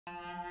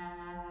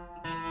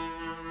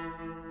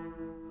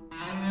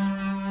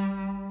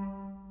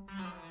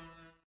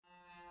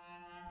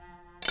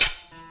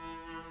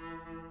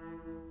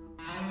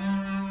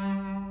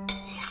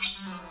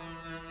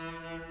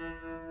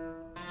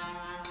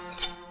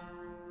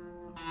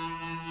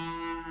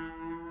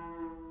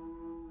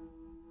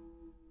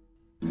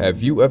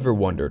Have you ever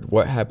wondered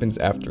what happens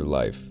after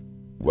life?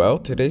 Well,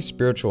 today's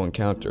spiritual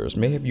encounters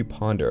may have you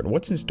ponder on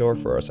what's in store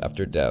for us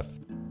after death.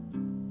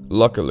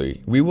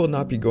 Luckily, we will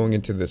not be going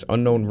into this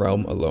unknown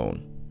realm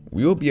alone.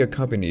 We will be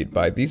accompanied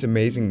by these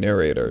amazing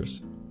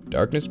narrators,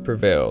 Darkness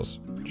Prevails,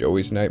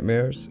 Joey's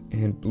Nightmares,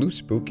 and Blue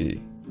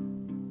Spooky.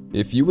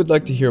 If you would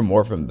like to hear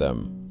more from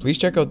them, please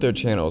check out their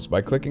channels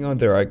by clicking on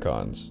their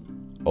icons.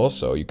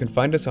 Also, you can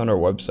find us on our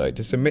website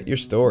to submit your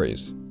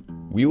stories.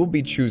 We will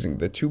be choosing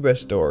the 2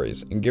 best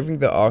stories and giving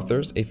the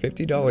authors a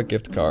 $50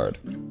 gift card.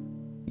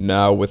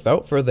 Now,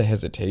 without further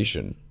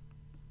hesitation,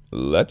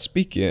 let's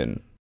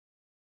begin.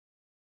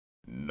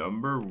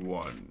 Number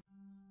 1.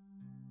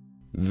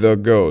 The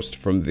Ghost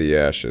from the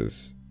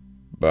Ashes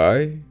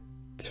by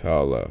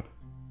Tala.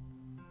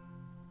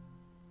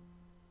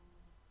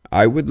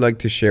 I would like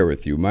to share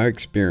with you my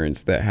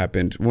experience that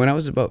happened when I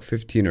was about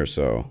 15 or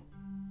so,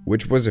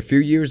 which was a few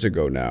years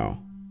ago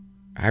now.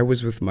 I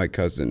was with my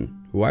cousin,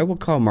 who I will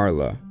call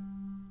Marla.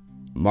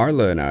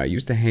 Marla and I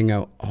used to hang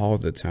out all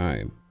the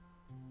time.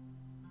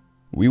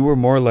 We were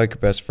more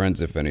like best friends,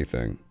 if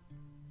anything.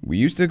 We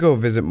used to go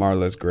visit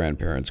Marla's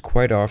grandparents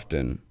quite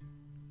often.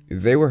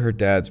 They were her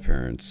dad's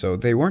parents, so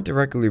they weren't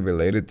directly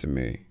related to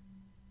me.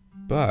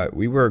 But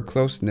we were a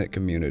close-knit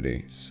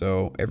community,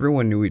 so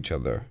everyone knew each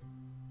other.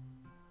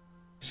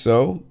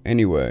 So,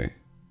 anyway,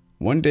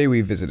 one day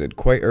we visited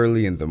quite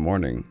early in the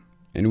morning,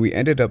 and we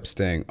ended up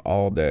staying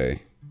all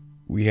day.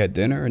 We had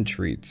dinner and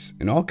treats,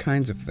 and all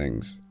kinds of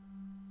things.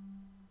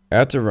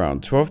 At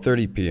around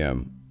 12:30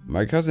 p.m.,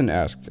 my cousin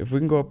asked if we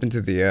can go up into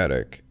the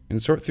attic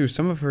and sort through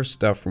some of her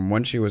stuff from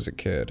when she was a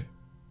kid.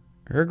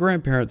 Her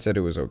grandparents said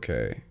it was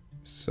okay,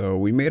 so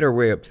we made our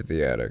way up to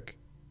the attic,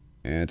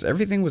 and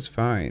everything was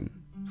fine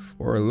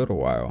for a little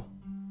while.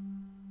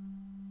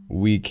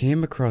 We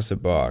came across a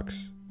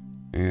box,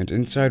 and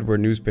inside were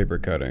newspaper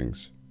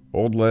cuttings,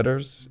 old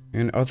letters,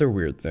 and other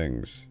weird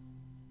things.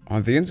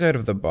 On the inside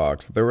of the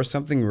box, there was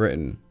something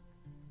written,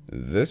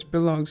 "This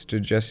belongs to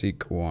Jesse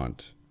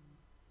Quant."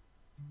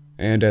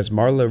 And as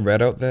Marla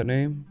read out that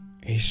name,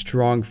 a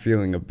strong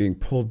feeling of being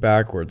pulled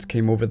backwards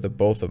came over the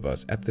both of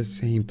us at the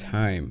same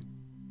time.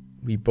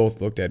 We both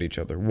looked at each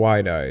other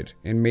wide-eyed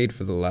and made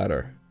for the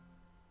ladder.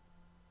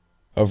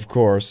 Of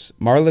course,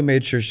 Marla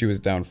made sure she was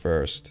down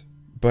first,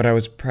 but I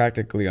was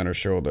practically on her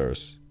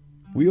shoulders.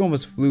 We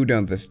almost flew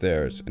down the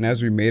stairs, and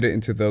as we made it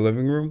into the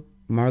living room,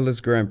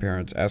 Marla's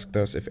grandparents asked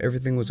us if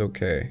everything was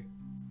okay.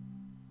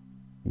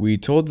 We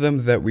told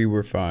them that we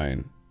were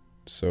fine,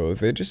 so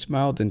they just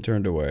smiled and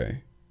turned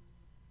away.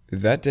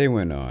 That day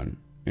went on,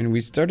 and we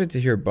started to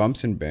hear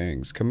bumps and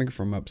bangs coming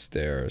from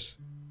upstairs.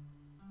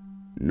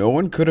 No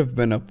one could have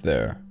been up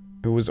there.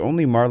 It was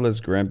only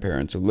Marla's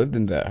grandparents who lived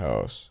in that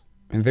house,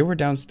 and they were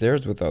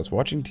downstairs with us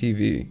watching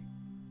TV.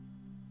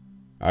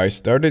 I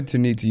started to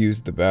need to use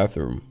the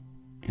bathroom,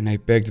 and I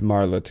begged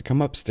Marla to come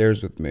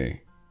upstairs with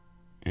me.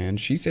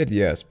 And she said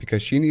yes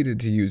because she needed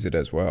to use it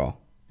as well.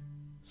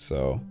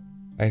 So,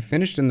 I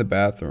finished in the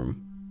bathroom,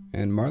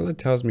 and Marla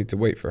tells me to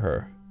wait for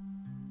her.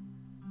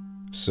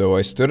 So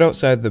I stood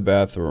outside the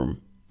bathroom,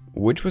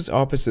 which was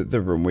opposite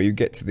the room where you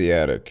get to the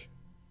attic.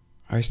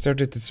 I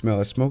started to smell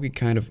a smoky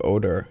kind of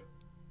odor,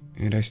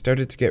 and I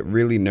started to get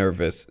really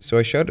nervous, so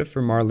I shouted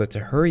for Marla to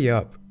hurry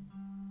up.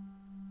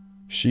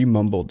 She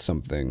mumbled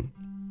something,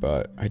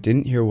 but I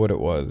didn't hear what it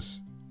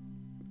was.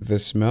 The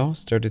smell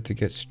started to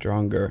get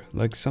stronger,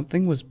 like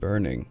something was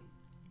burning,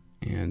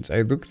 and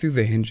I looked through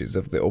the hinges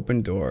of the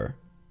open door,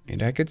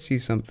 and I could see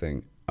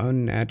something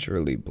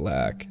unnaturally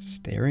black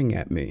staring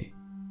at me.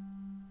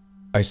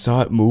 I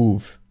saw it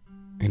move,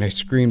 and I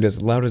screamed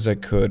as loud as I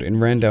could and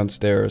ran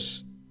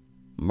downstairs.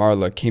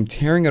 Marla came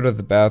tearing out of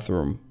the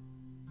bathroom.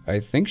 I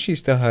think she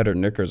still had her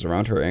knickers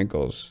around her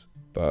ankles,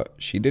 but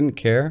she didn't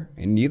care,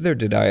 and neither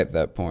did I at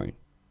that point.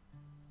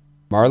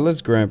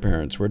 Marla's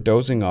grandparents were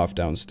dozing off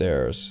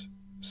downstairs,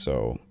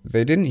 so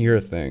they didn't hear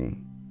a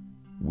thing.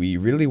 We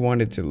really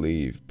wanted to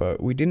leave,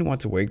 but we didn't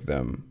want to wake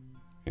them,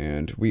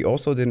 and we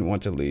also didn't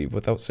want to leave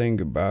without saying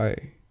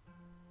goodbye.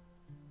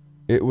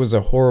 It was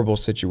a horrible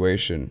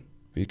situation,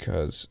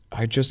 because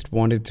I just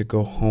wanted to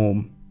go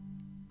home.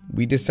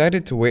 We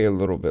decided to wait a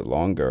little bit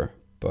longer,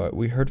 but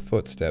we heard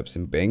footsteps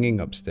and banging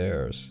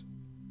upstairs,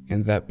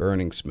 and that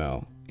burning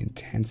smell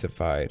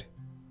intensified.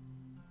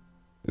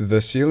 The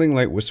ceiling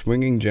light was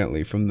swinging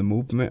gently from the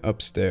movement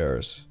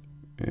upstairs,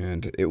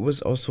 and it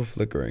was also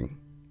flickering.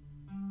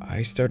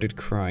 I started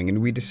crying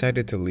and we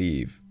decided to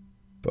leave,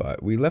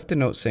 but we left a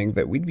note saying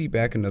that we'd be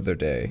back another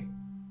day.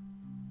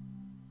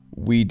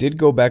 We did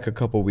go back a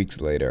couple weeks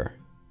later,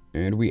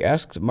 and we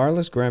asked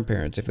Marla's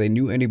grandparents if they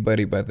knew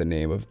anybody by the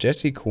name of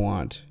Jesse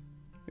Quant.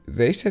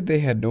 They said they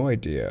had no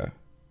idea,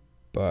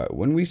 but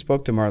when we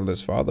spoke to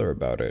Marla's father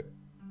about it,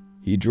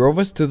 he drove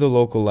us to the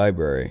local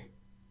library,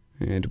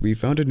 and we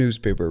found a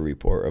newspaper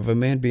report of a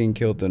man being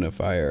killed in a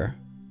fire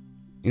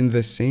in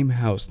the same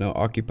house now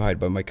occupied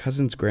by my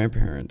cousin's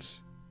grandparents.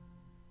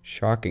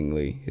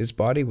 Shockingly, his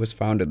body was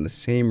found in the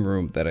same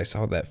room that I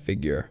saw that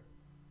figure.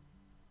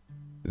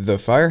 The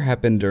fire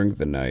happened during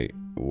the night,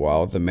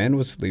 while the man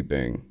was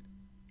sleeping.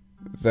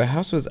 The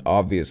house was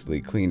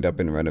obviously cleaned up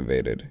and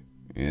renovated,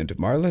 and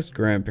Marla's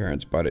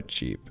grandparents bought it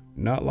cheap,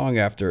 not long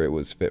after it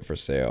was fit for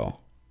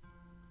sale.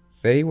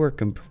 They were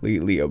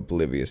completely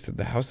oblivious to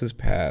the house's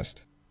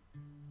past.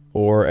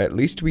 Or at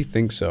least we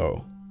think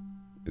so.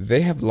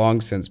 They have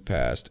long since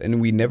passed, and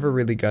we never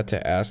really got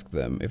to ask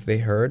them if they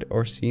heard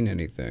or seen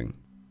anything.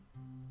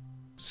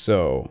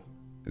 So,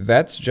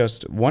 that's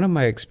just one of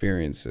my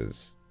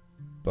experiences,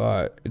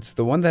 but it's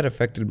the one that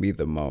affected me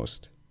the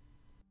most.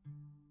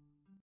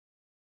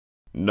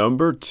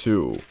 Number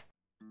 2.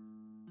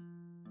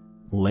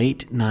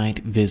 Late Night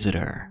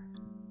Visitor,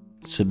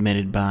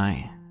 submitted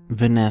by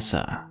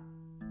Vanessa.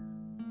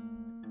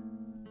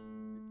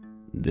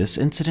 This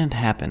incident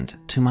happened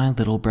to my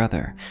little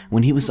brother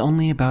when he was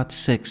only about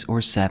 6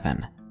 or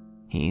 7.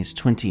 He's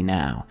 20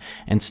 now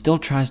and still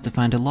tries to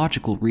find a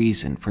logical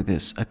reason for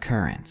this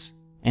occurrence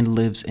and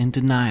lives in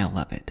denial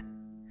of it.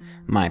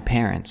 My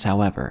parents,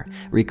 however,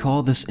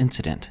 recall this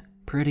incident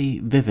pretty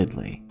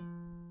vividly.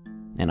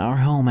 In our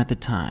home at the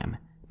time,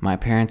 my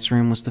parents'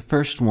 room was the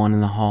first one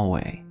in the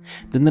hallway,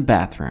 then the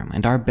bathroom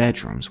and our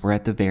bedrooms were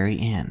at the very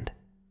end.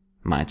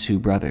 My 2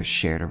 brothers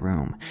shared a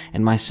room,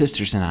 and my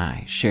sisters and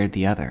I shared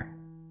the other.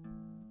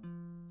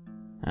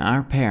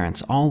 Our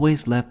parents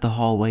always left the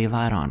hallway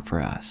light on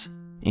for us,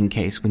 in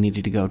case we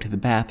needed to go to the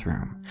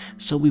bathroom,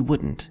 so we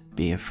wouldn't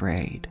be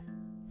afraid,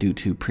 due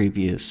to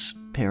previous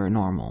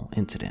paranormal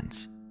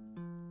incidents.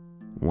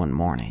 One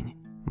morning,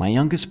 my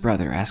youngest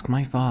brother asked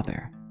my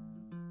father,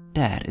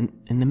 "Dad,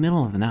 in the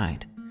middle of the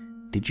night,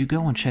 did you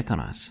go and check on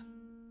us?"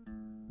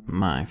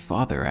 My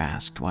father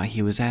asked why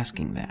he was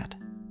asking that.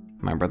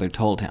 My brother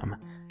told him,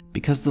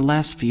 "Because the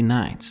last few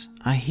nights,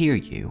 I hear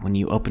you when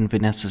you open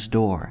Vanessa's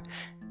door,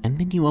 and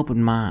then you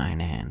open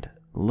mine and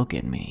look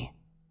at me.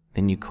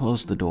 Then you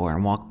close the door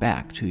and walk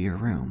back to your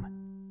room.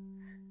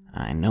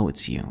 I know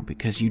it's you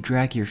because you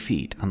drag your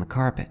feet on the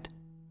carpet."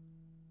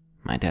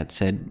 My dad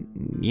said,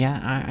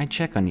 "Yeah, I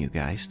check on you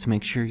guys to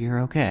make sure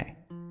you're okay."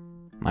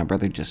 My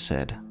brother just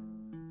said,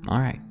 "All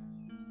right."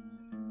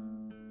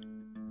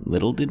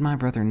 Little did my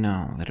brother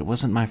know that it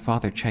wasn't my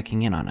father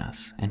checking in on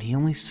us, and he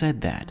only said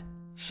that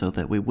so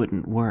that we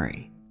wouldn't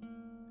worry.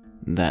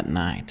 That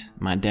night,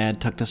 my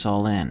dad tucked us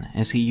all in,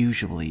 as he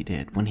usually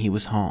did when he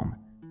was home,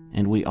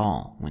 and we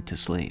all went to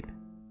sleep.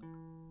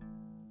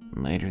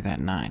 Later that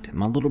night,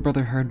 my little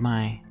brother heard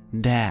my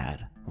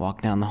dad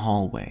walk down the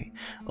hallway,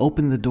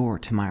 open the door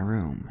to my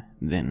room,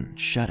 then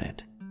shut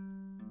it.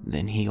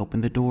 Then he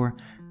opened the door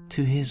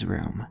to his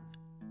room.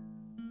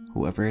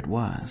 Whoever it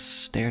was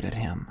stared at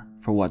him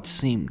for what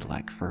seemed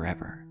like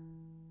forever.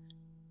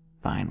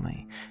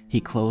 Finally,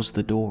 he closed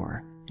the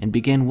door and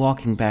began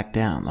walking back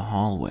down the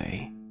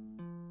hallway,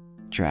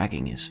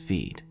 dragging his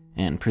feet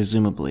and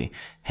presumably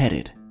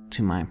headed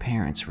to my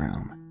parents'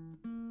 room.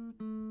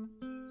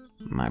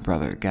 My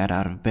brother got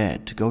out of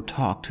bed to go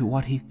talk to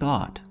what he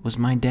thought was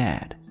my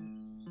dad.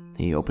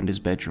 He opened his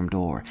bedroom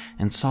door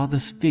and saw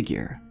this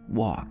figure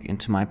walk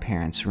into my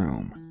parents'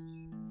 room.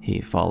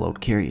 He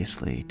followed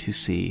curiously to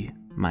see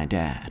my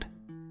dad.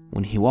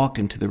 When he walked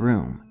into the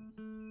room,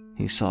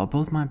 he saw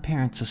both my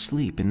parents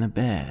asleep in the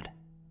bed.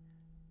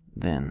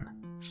 Then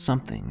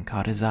something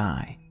caught his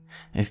eye,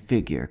 a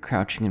figure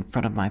crouching in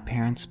front of my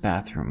parents'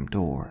 bathroom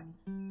door,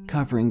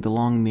 covering the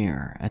long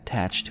mirror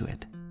attached to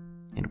it.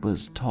 It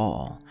was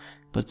tall,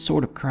 but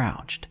sort of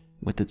crouched,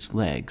 with its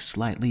legs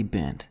slightly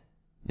bent,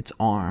 its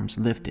arms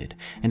lifted,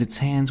 and its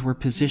hands were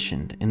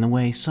positioned in the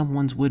way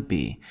someone's would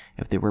be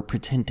if they were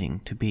pretending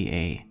to be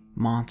a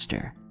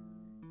monster,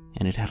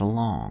 and it had a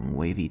long,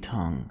 wavy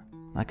tongue,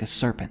 like a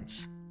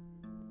serpent's.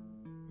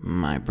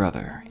 My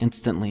brother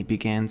instantly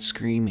began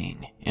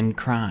screaming and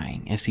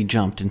crying as he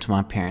jumped into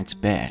my parents'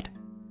 bed.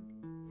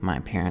 My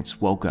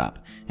parents woke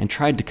up and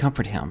tried to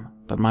comfort him,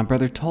 but my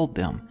brother told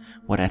them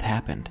what had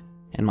happened,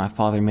 and my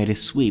father made a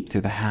sweep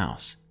through the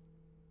house.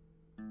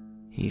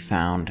 He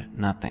found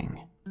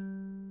nothing.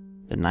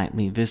 The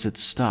nightly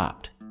visits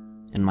stopped,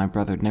 and my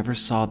brother never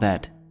saw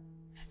that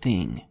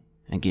thing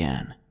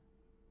again.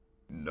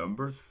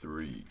 Number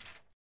 3.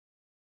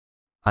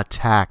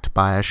 Attacked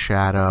by a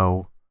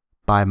Shadow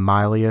by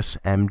Milius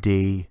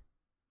MD.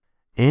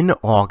 In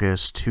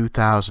August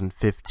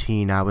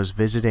 2015, I was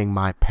visiting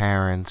my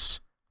parents.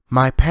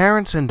 My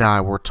parents and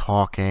I were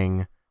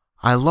talking.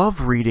 I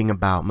love reading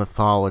about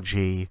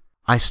mythology.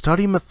 I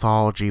study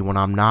mythology when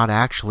I'm not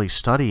actually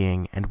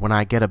studying, and when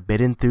I get a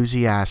bit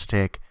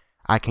enthusiastic,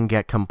 I can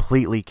get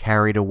completely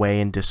carried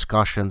away in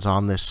discussions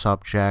on this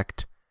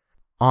subject.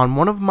 On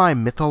one of my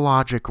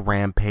mythologic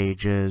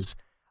rampages,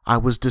 I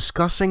was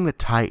discussing the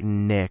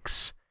Titan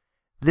Nyx.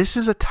 This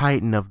is a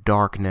Titan of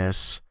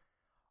darkness.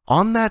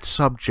 On that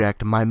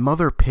subject, my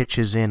mother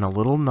pitches in a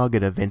little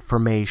nugget of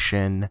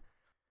information.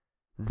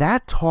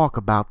 That talk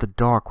about the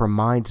dark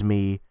reminds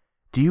me,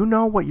 do you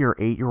know what your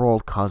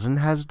 8-year-old cousin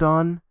has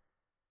done?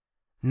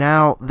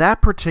 Now,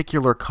 that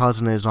particular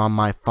cousin is on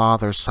my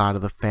father's side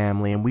of the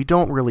family, and we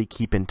don't really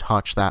keep in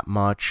touch that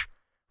much.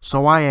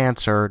 So I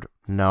answered,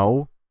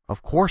 no,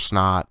 of course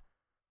not.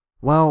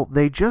 Well,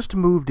 they just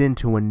moved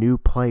into a new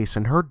place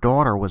and her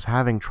daughter was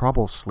having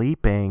trouble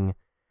sleeping.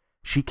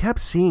 she kept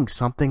seeing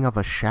something of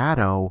a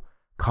shadow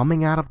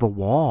coming out of the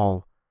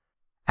wall.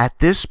 At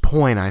this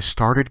point, I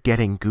started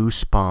getting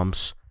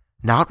goosebumps,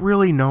 not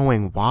really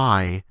knowing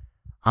why.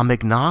 I'm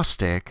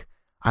agnostic.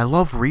 I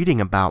love reading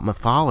about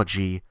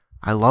mythology.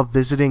 I love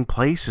visiting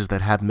places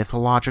that have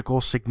mythological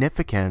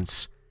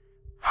significance.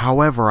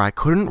 However, I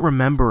couldn't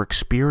remember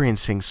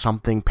experiencing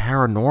something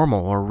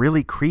paranormal or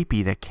really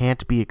creepy that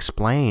can't be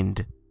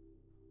explained.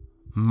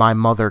 My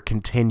mother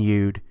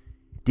continued,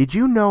 "Did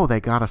you know they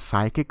got a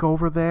psychic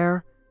over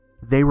there?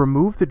 They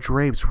removed the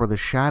drapes where the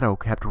shadow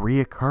kept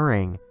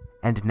reoccurring,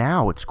 and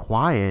now it's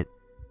quiet."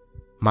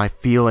 My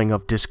feeling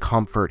of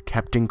discomfort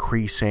kept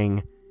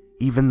increasing,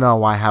 even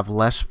though I have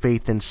less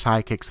faith in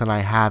psychics than I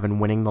have in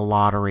winning the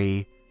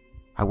lottery.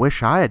 I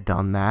wish I had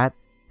done that.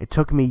 It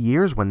took me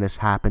years when this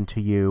happened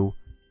to you.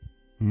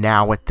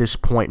 Now at this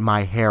point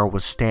my hair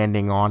was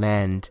standing on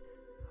end.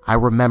 I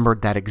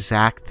remembered that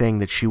exact thing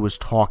that she was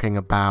talking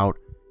about.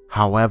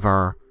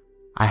 However,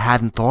 I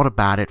hadn't thought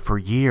about it for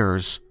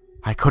years.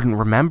 I couldn't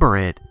remember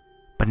it.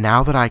 But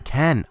now that I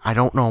can, I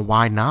don't know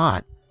why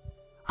not.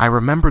 I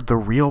remembered the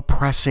real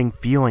pressing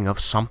feeling of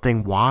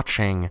something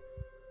watching.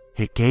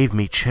 It gave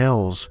me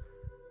chills.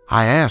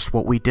 I asked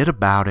what we did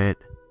about it.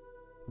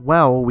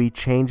 "Well, we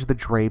changed the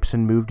drapes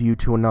and moved you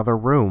to another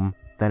room.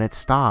 Then it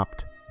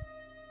stopped."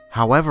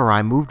 However,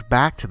 I moved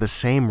back to the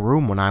same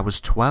room when I was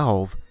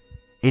 12.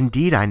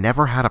 Indeed, I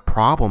never had a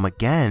problem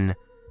again,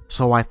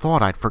 so I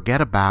thought I'd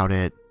forget about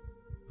it.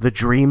 The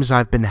dreams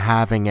I've been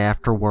having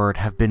afterward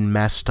have been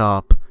messed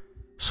up,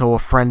 so a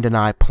friend and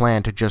I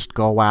planned to just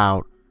go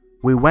out.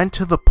 We went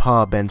to the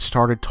pub and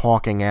started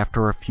talking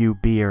after a few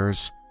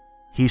beers.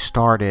 He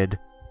started,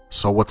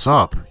 "So what's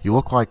up? You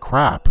look like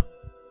crap."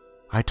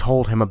 I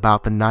told him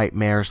about the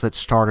nightmares that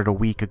started a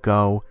week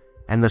ago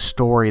and the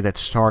story that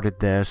started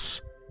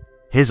this.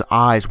 His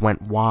eyes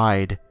went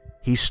wide.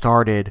 He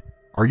started,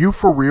 "Are you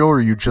for real or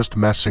are you just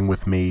messing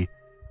with me?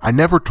 I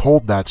never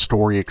told that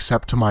story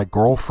except to my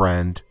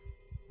girlfriend."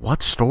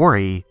 "What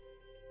story?"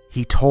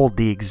 He told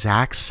the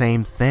exact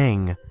same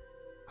thing.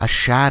 A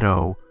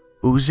shadow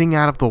oozing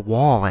out of the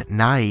wall at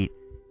night,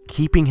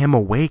 keeping him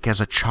awake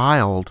as a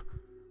child.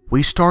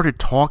 We started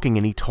talking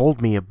and he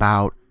told me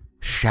about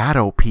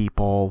shadow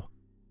people.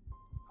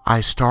 I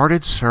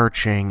started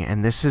searching,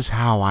 and this is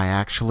how I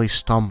actually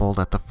stumbled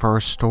at the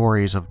first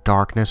stories of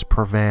Darkness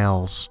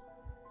Prevails.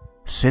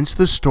 Since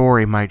the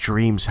story, my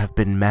dreams have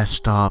been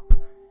messed up,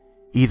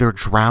 either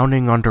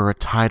drowning under a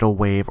tidal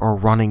wave or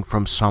running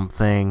from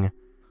something.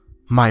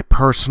 My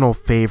personal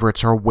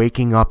favorites are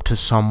waking up to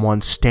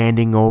someone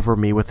standing over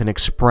me with an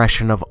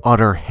expression of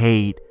utter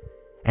hate,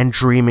 and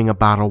dreaming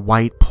about a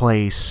white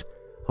place,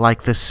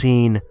 like the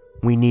scene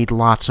 "We Need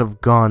Lots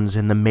of Guns"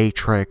 in The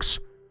Matrix,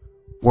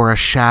 where a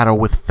shadow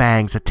with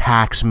fangs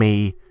attacks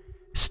me,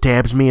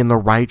 stabs me in the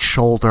right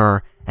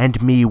shoulder,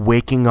 and me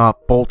waking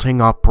up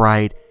bolting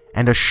upright,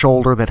 and a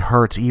shoulder that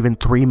hurts even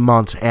 3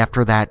 months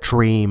after that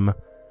dream.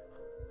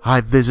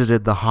 I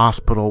visited the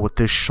hospital with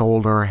this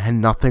shoulder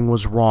and nothing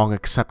was wrong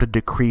except a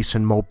decrease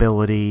in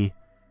mobility.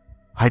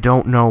 I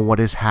don't know what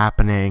is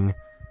happening,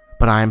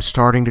 but I am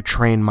starting to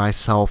train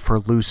myself for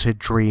lucid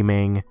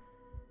dreaming.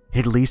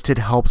 At least it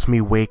helps me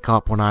wake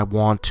up when I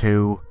want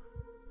to.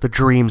 The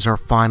dreams are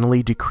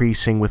finally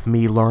decreasing with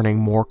me learning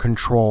more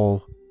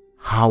control.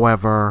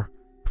 However,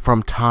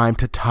 from time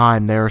to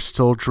time there are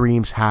still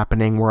dreams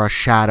happening where a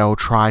shadow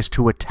tries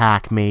to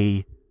attack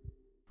me.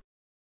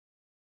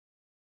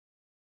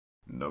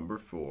 Number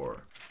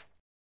 4.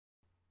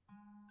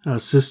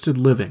 Assisted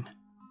Living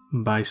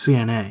by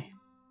CNA.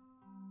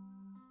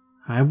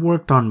 I've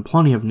worked on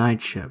plenty of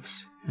night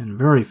shifts, and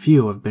very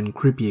few have been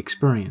creepy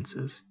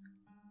experiences.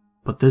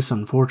 But this,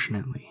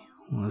 unfortunately,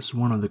 was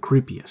one of the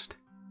creepiest.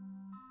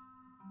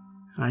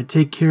 I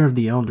take care of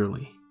the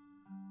elderly.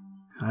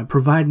 I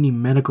provide any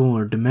medical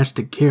or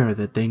domestic care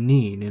that they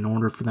need in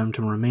order for them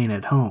to remain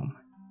at home.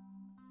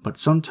 But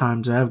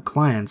sometimes I have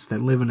clients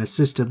that live in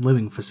assisted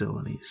living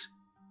facilities.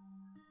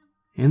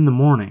 In the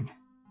morning,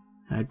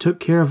 I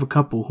took care of a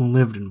couple who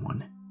lived in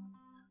one.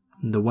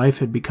 The wife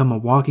had become a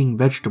walking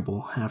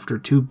vegetable after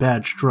 2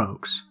 bad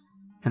strokes,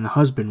 and the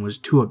husband was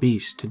too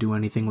obese to do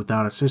anything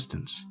without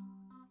assistance.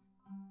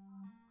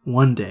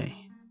 One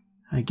day,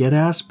 I get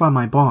asked by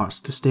my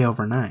boss to stay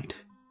overnight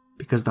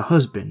because the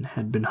husband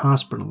had been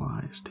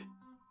hospitalized.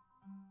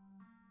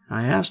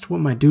 I asked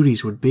what my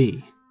duties would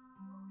be,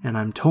 and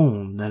I'm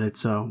told that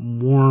it's a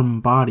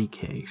warm body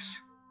case.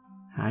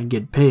 I'd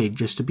get paid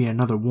just to be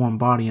another warm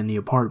body in the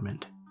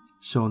apartment,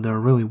 so there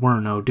really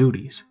were no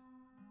duties.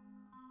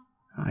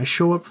 I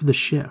show up for the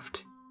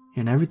shift,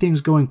 and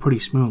everything's going pretty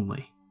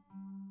smoothly.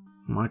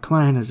 My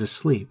client is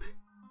asleep,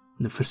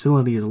 the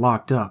facility is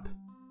locked up,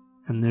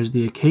 and there's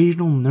the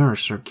occasional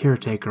nurse or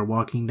caretaker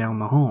walking down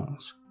the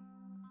halls.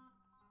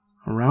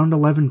 Around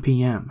 11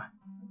 p.m.,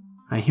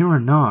 I hear a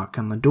knock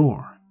on the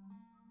door.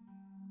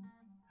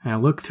 I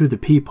look through the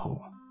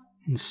peephole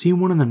and see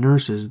one of the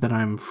nurses that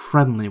I'm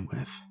friendly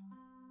with.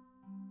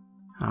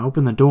 I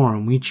open the door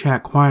and we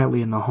chat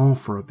quietly in the hall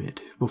for a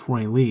bit before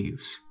he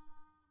leaves.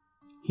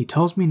 He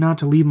tells me not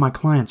to leave my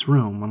client's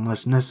room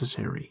unless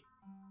necessary,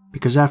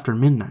 because after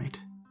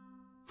midnight,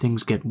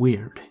 things get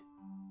weird.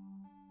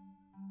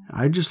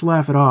 I just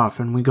laugh it off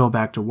and we go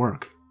back to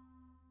work.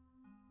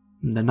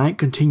 The night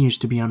continues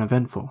to be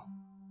uneventful,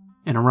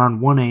 and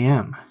around 1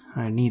 a.m.,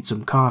 I need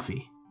some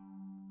coffee.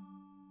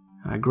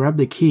 I grab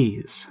the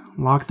keys,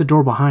 lock the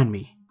door behind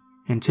me,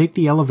 and take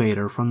the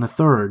elevator from the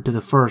 3rd to the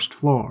 1st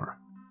floor.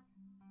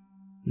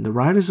 The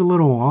ride is a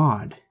little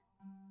odd.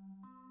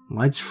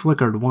 Lights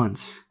flickered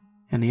once,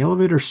 and the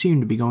elevator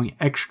seemed to be going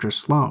extra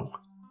slow.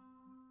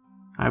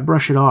 I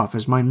brush it off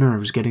as my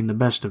nerves getting the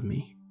best of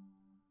me.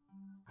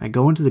 I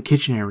go into the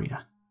kitchen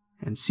area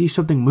and see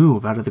something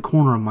move out of the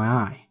corner of my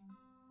eye.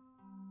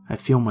 I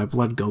feel my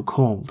blood go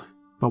cold,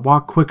 but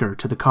walk quicker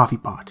to the coffee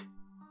pot.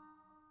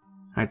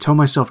 I tell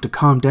myself to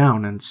calm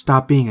down and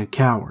stop being a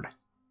coward.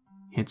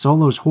 It's all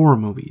those horror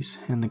movies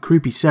and the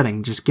creepy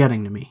setting just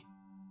getting to me.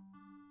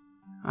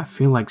 I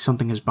feel like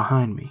something is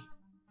behind me.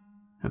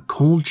 A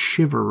cold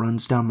shiver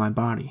runs down my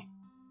body,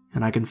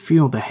 and I can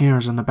feel the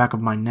hairs on the back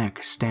of my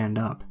neck stand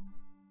up.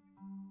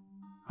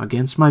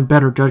 Against my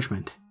better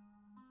judgment,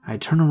 I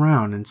turn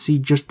around and see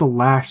just the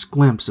last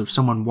glimpse of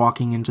someone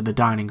walking into the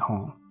dining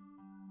hall.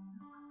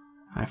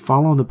 I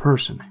follow the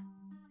person,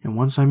 and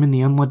once I'm in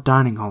the unlit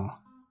dining hall,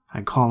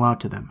 I call out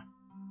to them.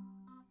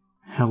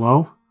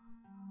 "Hello?"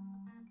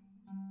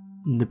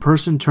 The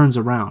person turns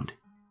around,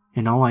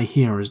 and all I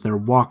hear is their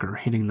walker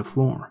hitting the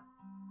floor.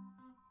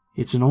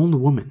 It's an old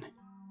woman.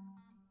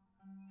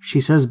 She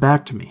says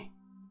back to me,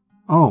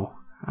 "Oh,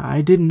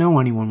 I didn't know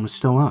anyone was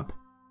still up."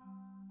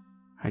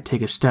 I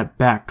take a step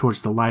back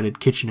towards the lighted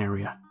kitchen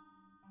area.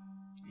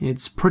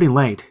 "It's pretty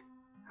late,"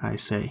 I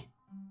say.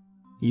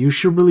 "You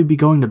should really be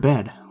going to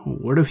bed.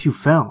 What if you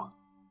fell?"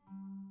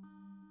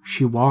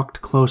 She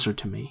walked closer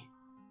to me,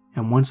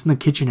 and once in the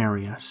kitchen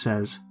area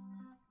says,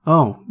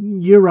 "Oh,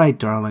 you're right,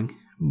 darling,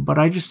 but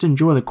I just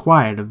enjoy the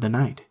quiet of the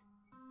night."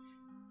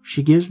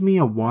 She gives me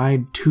a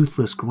wide,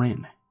 toothless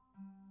grin.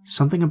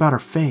 Something about her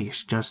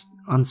face just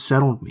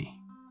unsettled me.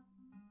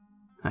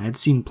 I had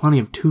seen plenty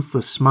of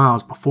toothless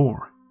smiles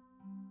before,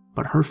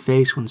 but her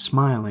face when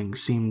smiling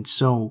seemed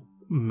so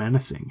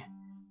menacing.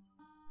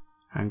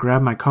 I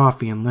grabbed my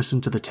coffee and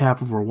listened to the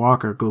tap of her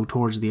walker go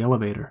towards the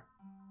elevator.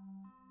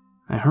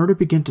 I heard her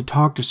begin to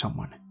talk to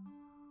someone,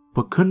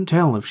 but couldn't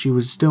tell if she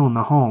was still in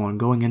the hall or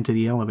going into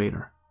the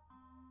elevator.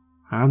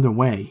 Either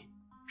way,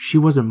 she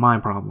wasn't my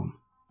problem,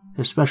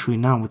 especially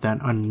not with that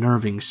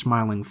unnerving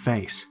smiling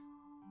face.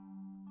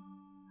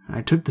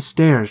 I took the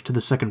stairs to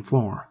the 2nd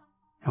floor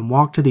and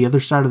walked to the other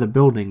side of the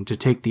building to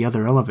take the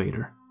other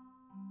elevator.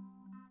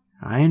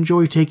 I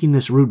enjoy taking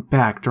this route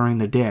back during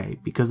the day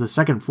because the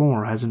 2nd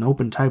floor has an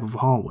open type of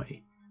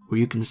hallway where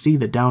you can see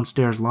the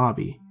downstairs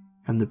lobby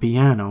and the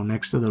piano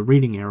next to the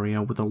reading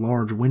area with a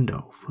large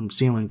window from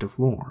ceiling to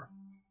floor.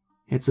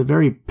 It's a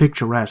very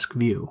picturesque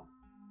view.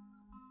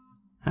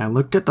 I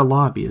looked at the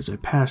lobby as I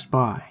passed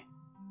by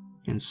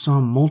and saw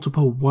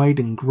multiple white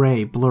and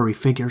gray blurry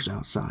figures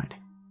outside.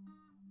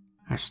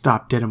 I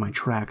stopped dead in my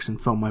tracks and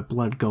felt my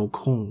blood go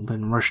cold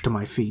and rushed to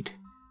my feet.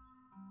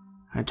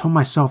 I told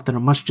myself that it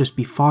must just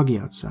be foggy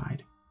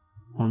outside,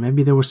 or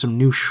maybe there was some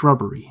new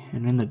shrubbery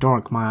and in the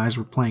dark my eyes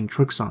were playing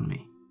tricks on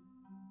me.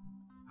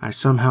 I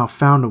somehow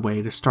found a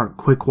way to start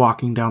quick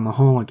walking down the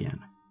hall again,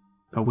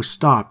 but was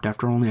stopped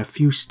after only a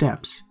few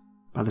steps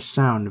by the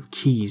sound of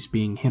keys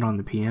being hit on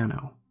the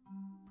piano.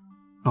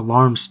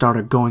 Alarms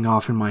started going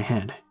off in my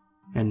head,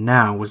 and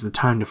now was the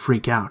time to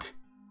freak out.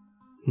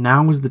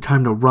 Now was the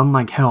time to run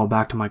like hell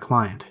back to my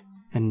client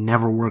and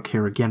never work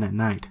here again at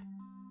night.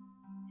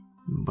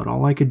 But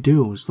all I could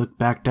do was look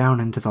back down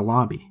into the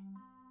lobby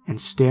and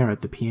stare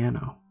at the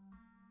piano.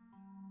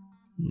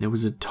 There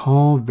was a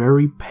tall,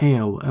 very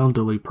pale,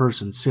 elderly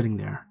person sitting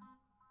there.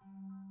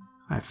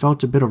 I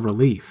felt a bit of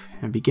relief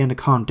and began to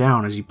calm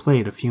down as he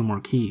played a few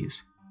more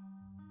keys.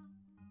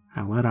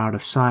 I let out a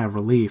sigh of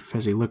relief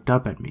as he looked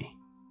up at me.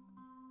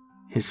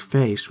 His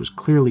face was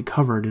clearly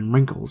covered in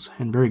wrinkles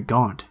and very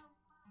gaunt,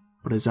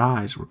 but his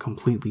eyes were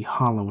completely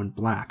hollow and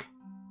black.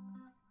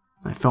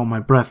 I felt my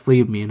breath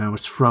leave me and I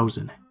was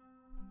frozen.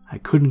 I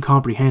couldn't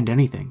comprehend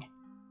anything.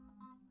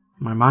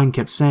 My mind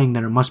kept saying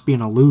that it must be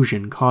an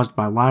illusion caused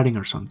by lighting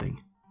or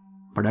something,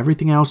 but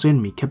everything else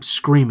in me kept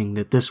screaming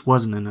that this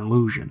wasn't an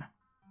illusion.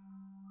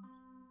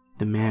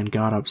 The man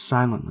got up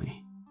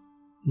silently.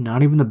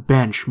 Not even the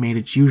bench made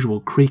its usual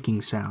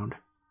creaking sound.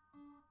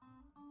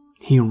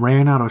 He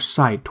ran out of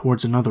sight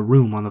towards another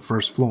room on the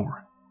 1st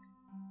floor.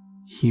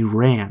 He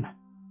ran,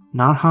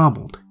 not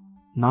hobbled,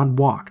 not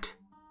walked,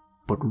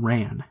 but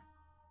ran.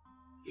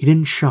 He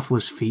didn't shuffle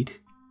his feet.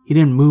 He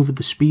didn't move at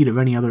the speed of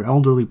any other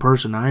elderly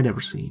person I'd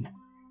ever seen.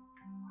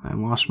 I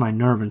lost my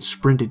nerve and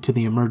sprinted to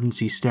the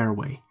emergency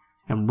stairway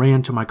and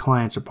ran to my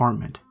client's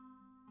apartment.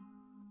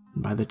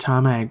 By the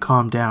time I had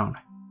calmed down,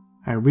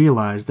 I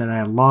realized that I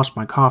had lost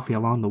my coffee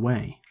along the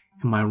way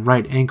and my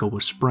right ankle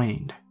was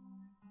sprained.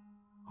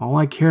 All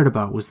I cared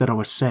about was that I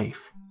was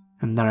safe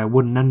and that I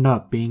wouldn't end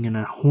up being in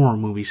a horror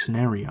movie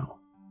scenario.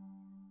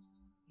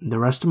 The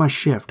rest of my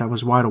shift I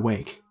was wide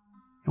awake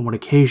and would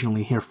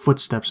occasionally hear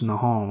footsteps in the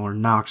hall or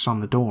knocks on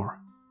the door.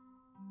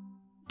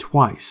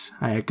 Twice,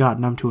 I had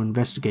gotten him to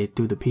investigate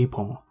through the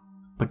peephole,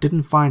 but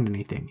didn't find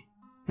anything,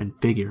 and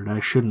figured I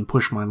shouldn't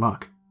push my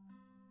luck.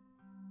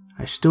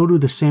 I still do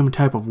the same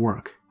type of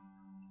work,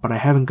 but I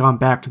haven't gone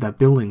back to that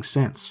building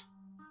since.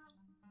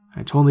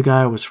 I told the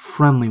guy I was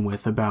friendly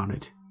with about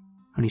it,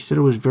 and he said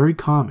it was very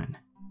common,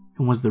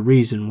 and was the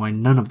reason why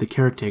none of the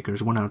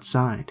caretakers went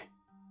outside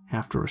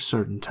after a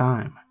certain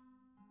time.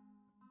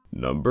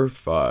 Number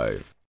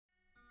 5.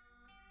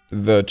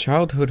 The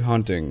Childhood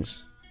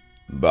Hauntings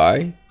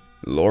by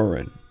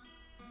Lauren.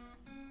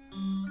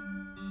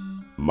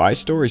 My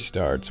story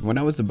starts when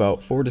I was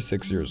about 4 to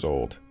 6 years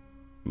old.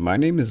 My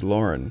name is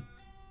Lauren,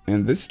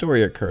 and this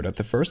story occurred at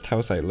the first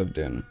house I lived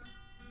in.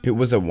 It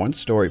was a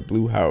one-story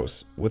blue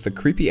house with a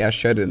creepy-ass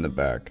shed in the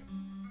back.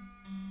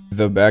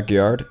 The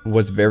backyard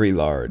was very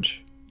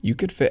large. You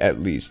could fit at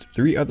least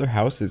 3 other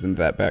houses in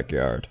that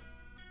backyard.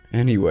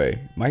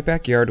 Anyway, my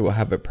backyard will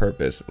have a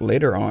purpose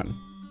later on.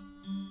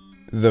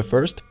 The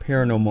first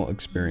paranormal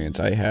experience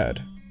I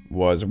had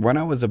was when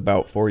I was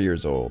about 4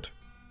 years old.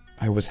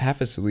 I was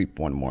half asleep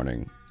one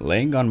morning,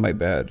 laying on my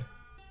bed.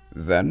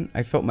 Then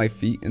I felt my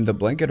feet and the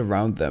blanket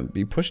around them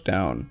be pushed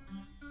down.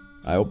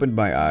 I opened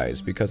my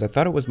eyes because I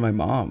thought it was my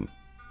mom,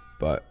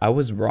 but I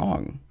was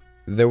wrong.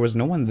 There was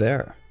no one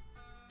there.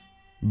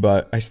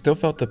 But I still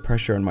felt the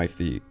pressure on my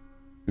feet.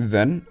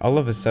 Then, all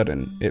of a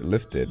sudden, it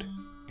lifted,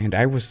 and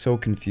I was so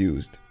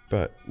confused,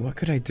 but what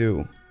could I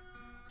do?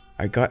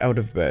 I got out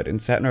of bed and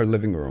sat in our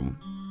living room.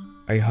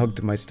 I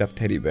hugged my stuffed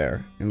teddy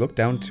bear and looked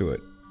down to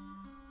it.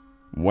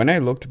 When I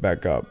looked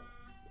back up,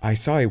 I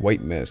saw a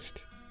white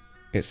mist.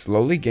 It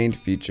slowly gained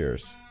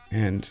features,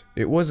 and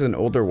it was an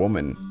older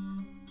woman.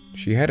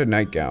 She had a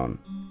nightgown,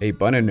 a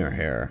bun in her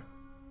hair,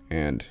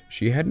 and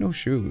she had no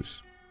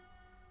shoes.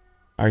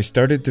 I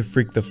started to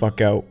freak the fuck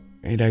out,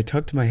 and I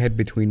tucked my head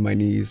between my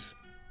knees.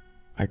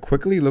 I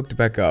quickly looked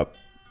back up,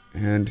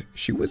 and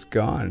she was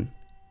gone.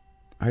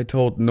 I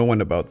told no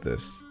one about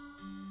this.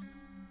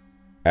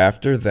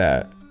 After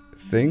that,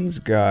 things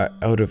got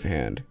out of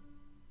hand.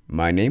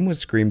 My name was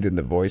screamed in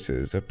the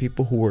voices of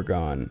people who were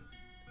gone.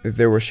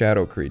 There were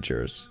shadow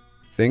creatures,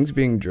 things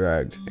being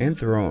dragged and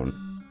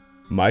thrown.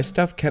 My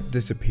stuff kept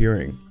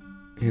disappearing,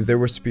 and there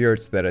were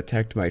spirits that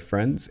attacked my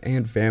friends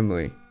and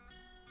family.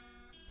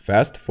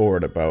 Fast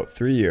forward about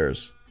 3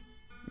 years.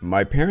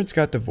 My parents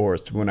got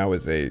divorced when I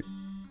was 8.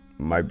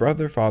 My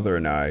brother, father,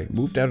 and I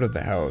moved out of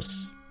the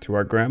house to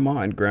our grandma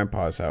and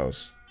grandpa's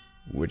house,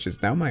 which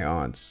is now my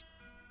aunt's.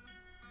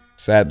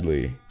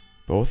 Sadly,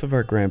 both of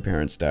our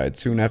grandparents died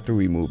soon after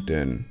we moved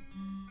in,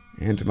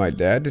 and my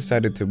dad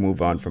decided to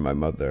move on from my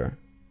mother,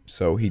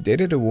 so he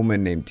dated a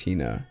woman named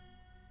Tina.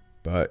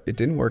 But it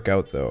didn't work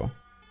out though.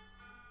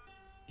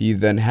 He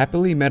then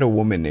happily met a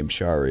woman named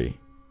Shari,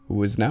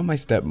 who is now my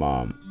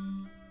stepmom.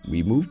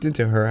 We moved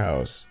into her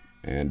house,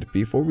 and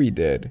before we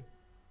did,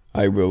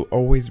 I will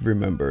always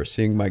remember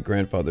seeing my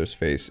grandfather's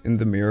face in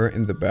the mirror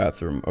in the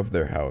bathroom of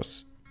their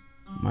house.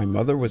 My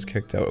mother was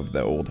kicked out of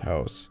the old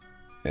house,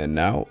 and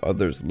now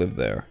others live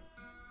there.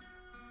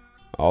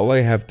 All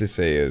I have to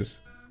say is,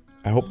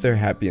 I hope they're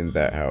happy in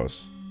that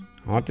house,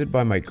 haunted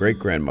by my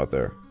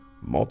great-grandmother,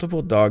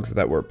 multiple dogs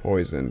that were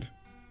poisoned,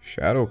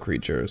 shadow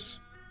creatures,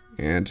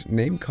 and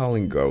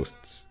name-calling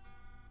ghosts.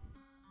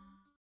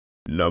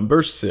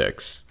 Number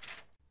 6.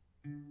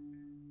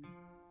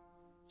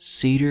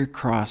 Cedar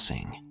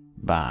Crossing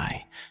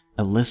by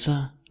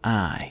Alyssa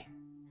I.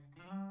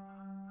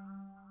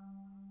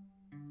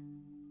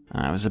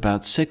 I was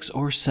about 6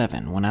 or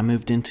 7 when I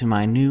moved into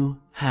my new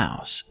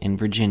house in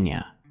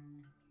Virginia.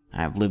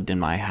 I've lived in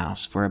my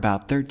house for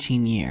about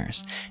 13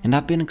 years, and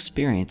I've been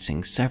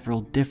experiencing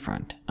several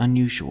different,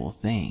 unusual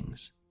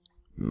things.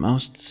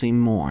 Most seem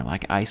more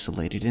like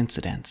isolated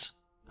incidents.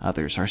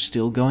 Others are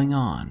still going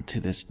on to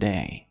this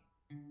day.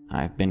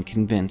 I've been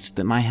convinced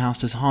that my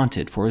house is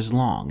haunted for as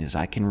long as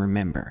I can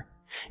remember.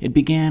 It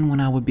began when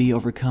I would be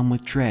overcome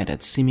with dread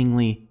at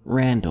seemingly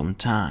random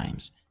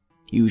times,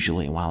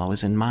 usually while I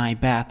was in my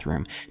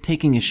bathroom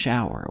taking a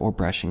shower or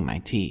brushing my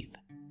teeth.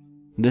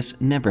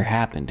 This never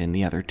happened in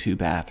the other 2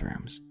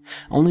 bathrooms,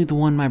 only the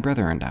one my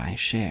brother and I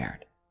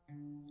shared.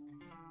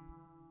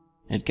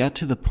 It got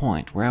to the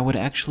point where I would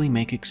actually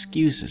make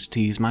excuses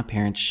to use my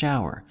parents'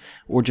 shower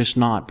or just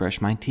not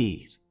brush my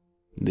teeth.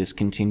 This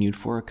continued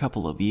for a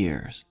couple of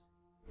years,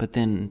 but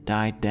then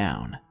died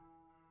down.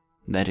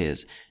 That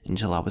is,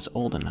 until I was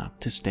old enough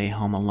to stay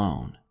home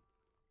alone.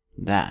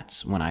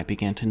 That's when I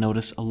began to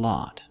notice a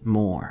lot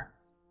more.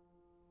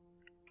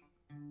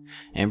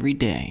 Every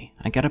day,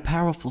 I got a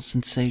powerful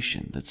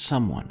sensation that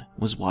someone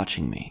was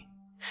watching me.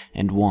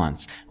 And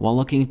once, while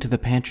looking into the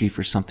pantry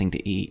for something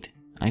to eat,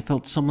 I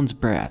felt someone's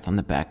breath on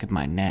the back of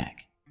my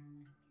neck.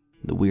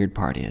 The weird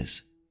part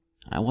is,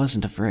 I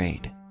wasn't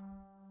afraid.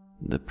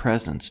 The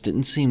presence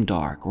didn't seem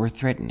dark or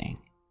threatening.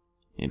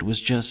 It was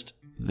just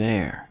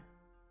there.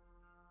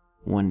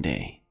 One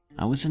day,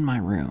 I was in my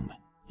room,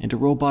 and a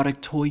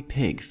robotic toy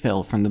pig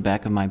fell from the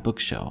back of my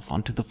bookshelf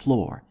onto the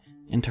floor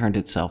and turned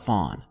itself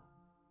on.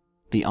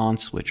 The on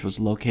switch was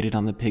located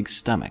on the pig's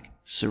stomach,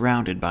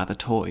 surrounded by the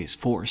toy's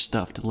 4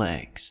 stuffed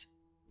legs.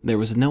 There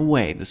was no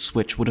way the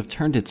switch would have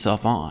turned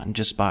itself on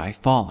just by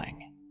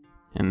falling.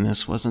 And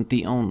this wasn't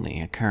the only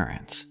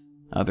occurrence.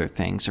 Other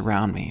things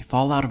around me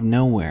fall out of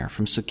nowhere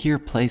from secure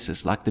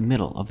places like the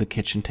middle of the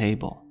kitchen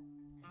table.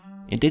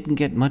 It didn't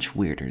get much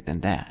weirder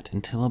than that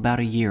until about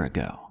a year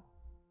ago.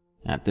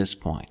 At this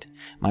point,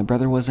 my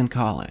brother was in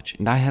college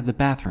and I had the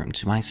bathroom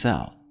to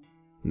myself.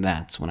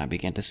 That's when I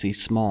began to see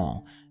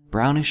small,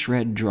 brownish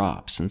red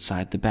drops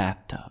inside the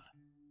bathtub.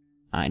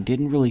 I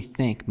didn't really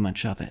think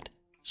much of it,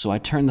 so I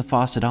turned the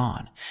faucet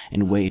on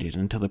and waited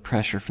until the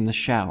pressure from the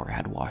shower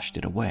had washed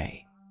it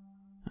away.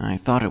 I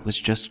thought it was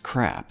just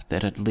crap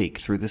that had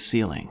leaked through the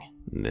ceiling.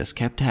 This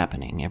kept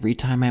happening every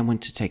time I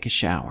went to take a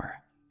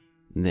shower.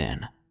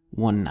 Then,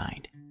 one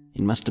night,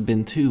 it must have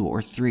been 2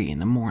 or 3 in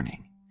the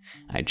morning,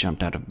 I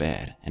jumped out of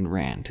bed and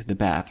ran to the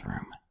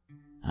bathroom.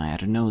 I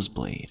had a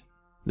nosebleed.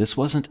 This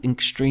wasn't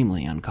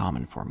extremely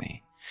uncommon for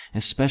me,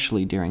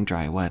 especially during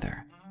dry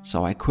weather,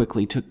 so I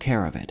quickly took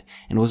care of it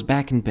and was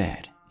back in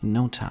bed in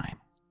no time.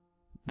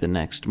 The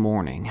next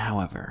morning,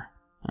 however,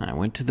 I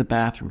went to the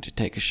bathroom to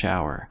take a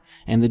shower,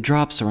 and the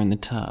drops are in the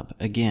tub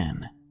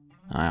again.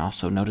 I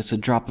also noticed a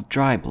drop of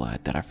dry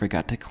blood that I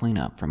forgot to clean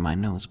up from my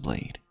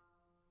nosebleed.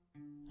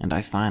 And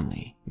I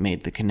finally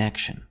made the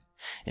connection.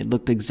 It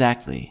looked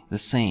exactly the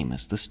same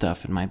as the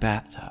stuff in my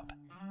bathtub.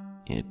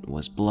 It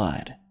was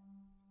blood.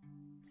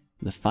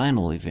 The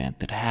final event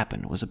that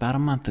happened was about a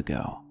month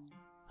ago.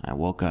 I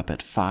woke up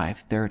at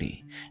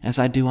 5:30, as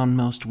I do on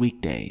most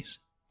weekdays,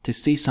 to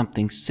see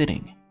something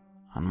sitting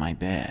on my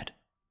bed.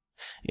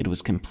 It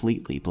was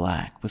completely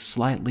black with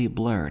slightly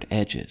blurred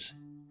edges.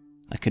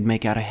 I could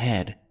make out a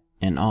head,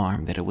 an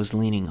arm that it was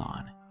leaning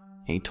on,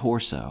 a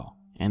torso,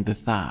 and the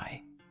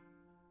thigh.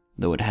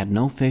 Though it had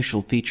no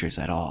facial features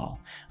at all,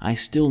 I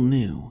still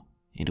knew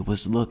it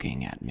was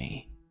looking at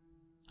me.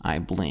 I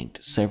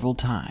blinked several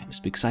times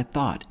because I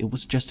thought it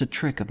was just a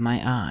trick of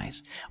my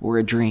eyes or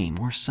a dream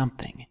or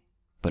something,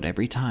 but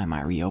every time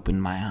I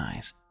reopened my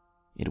eyes,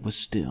 it was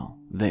still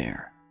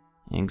there,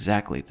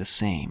 exactly the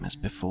same as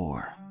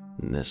before.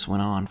 This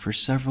went on for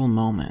several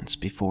moments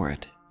before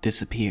it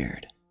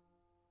disappeared.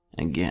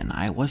 Again,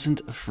 I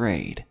wasn't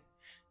afraid,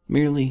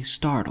 merely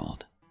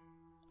startled.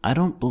 I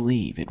don't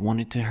believe it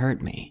wanted to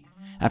hurt me.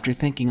 After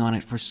thinking on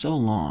it for so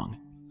long,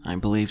 I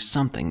believe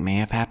something may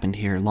have happened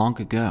here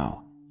long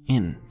ago,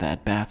 in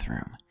that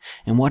bathroom,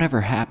 and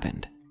whatever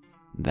happened,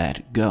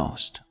 that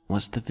ghost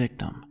was the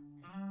victim.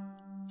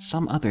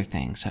 Some other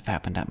things have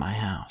happened at my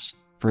house.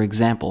 For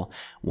example,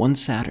 one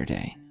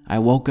Saturday, I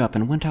woke up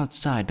and went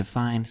outside to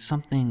find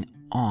something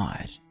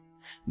odd.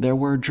 There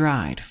were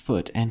dried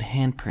foot and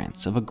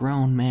handprints of a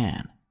grown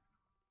man.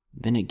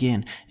 Then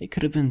again, it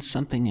could have been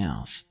something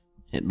else.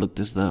 It looked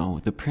as though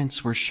the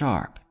prints were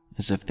sharp,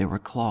 as if they were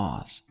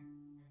claws.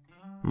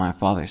 My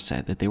father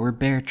said that they were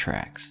bear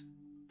tracks.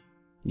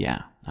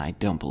 Yeah, I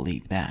don't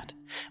believe that.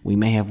 We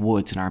may have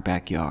woods in our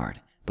backyard,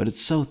 but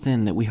it's so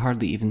thin that we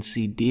hardly even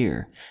see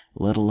deer,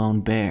 let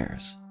alone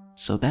bears.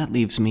 So that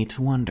leaves me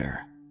to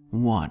wonder,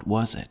 what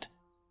was it?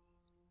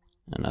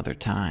 Another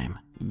time,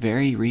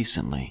 very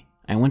recently,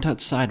 I went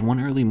outside one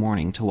early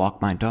morning to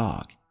walk my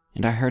dog,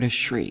 and I heard a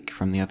shriek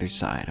from the other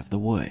side of the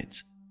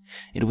woods.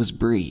 It was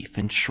brief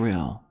and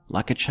shrill,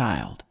 like a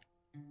child.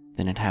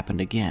 Then it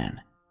happened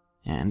again,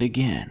 and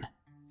again.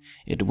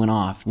 It went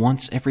off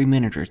once every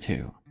minute or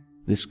two.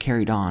 This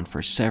carried on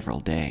for several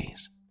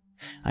days.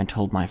 I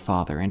told my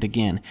father, and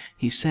again,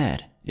 he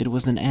said it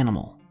was an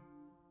animal.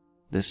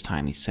 This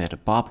time he said a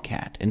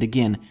bobcat, and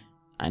again,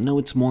 I know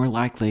it's more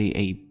likely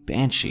a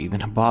banshee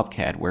than a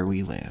bobcat where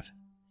we live.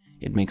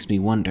 It makes me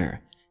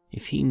wonder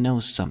if he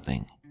knows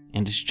something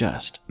and is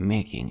just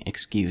making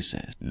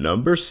excuses.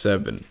 Number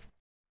 7.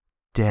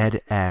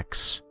 Dead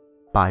X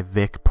by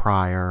Vic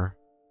Pryor.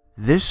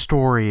 This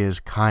story is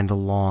kinda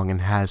long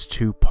and has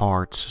 2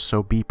 parts,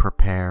 so be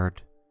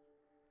prepared.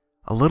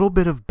 A little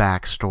bit of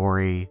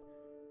backstory.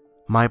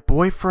 My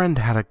boyfriend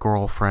had a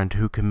girlfriend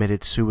who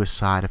committed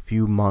suicide a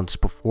few months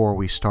before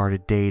we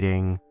started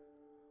dating.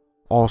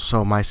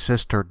 Also, my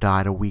sister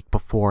died a week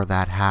before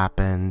that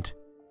happened.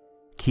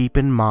 Keep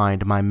in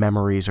mind my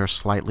memories are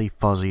slightly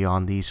fuzzy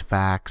on these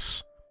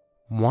facts.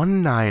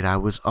 One night I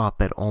was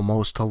up at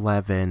almost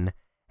 11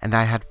 and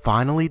I had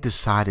finally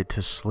decided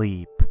to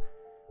sleep,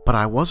 but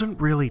I wasn't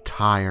really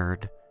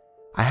tired.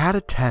 I had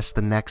a test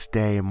the next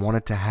day and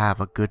wanted to have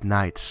a good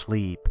night's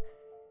sleep,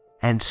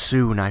 and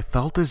soon I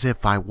felt as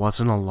if I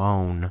wasn't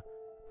alone,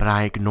 but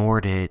I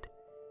ignored it.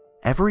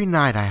 Every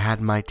night I had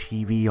my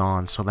TV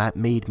on, so that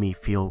made me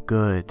feel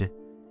good.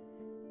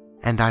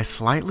 And I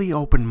slightly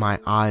opened my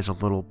eyes a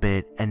little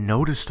bit and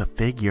noticed a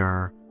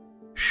figure.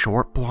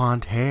 Short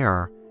blonde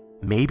hair,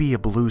 maybe a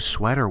blue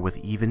sweater with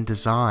even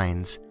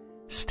designs,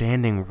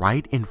 standing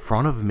right in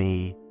front of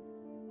me.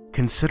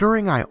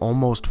 Considering I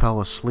almost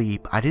fell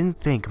asleep, I didn't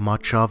think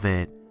much of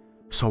it,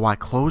 so I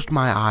closed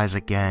my eyes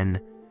again.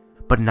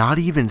 But not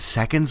even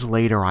seconds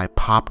later, I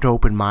popped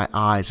open my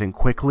eyes and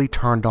quickly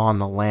turned on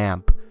the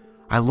lamp.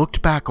 I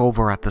looked back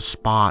over at the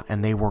spot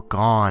and they were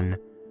gone.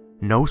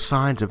 No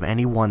signs of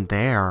anyone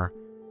there.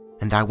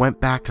 and I went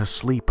back to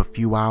sleep a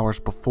few hours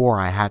before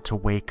I had to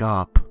wake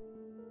up.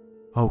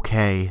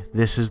 Okay,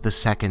 this is the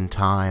second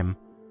time.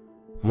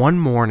 One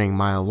morning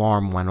my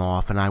alarm went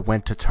off and I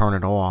went to turn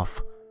it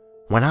off.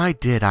 When I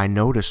did, I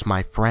noticed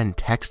my friend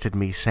texted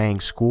me saying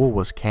school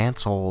was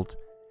canceled.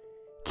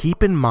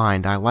 Keep in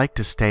mind I like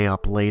to stay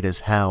up late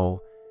as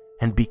hell,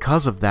 and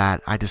because of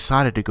that, I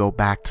decided to go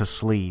back to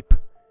sleep.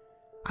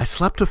 I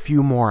slept a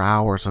few more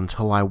hours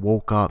until I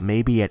woke up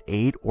maybe at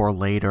 8 or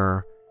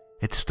later.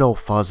 It's still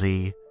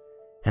fuzzy,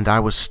 and I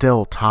was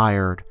still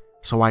tired,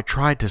 so I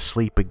tried to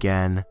sleep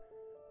again.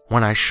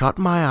 When I shut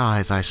my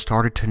eyes, I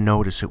started to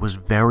notice it was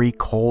very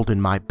cold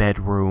in my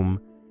bedroom,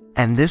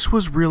 and this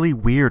was really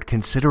weird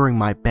considering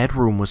my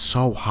bedroom was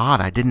so hot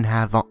I didn't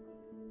have on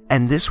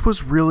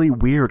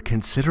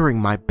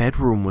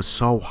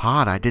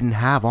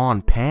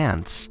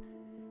pants.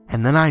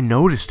 And then I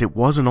noticed it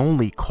wasn't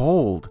only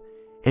cold,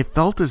 it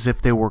felt as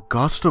if there were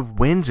gusts of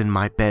winds in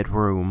my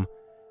bedroom.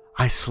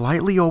 I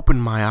slightly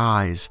opened my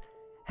eyes,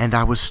 and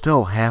I was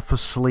still half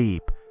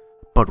asleep,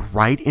 but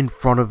right in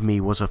front of me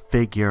was a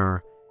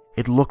figure.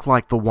 It looked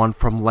like the one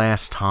from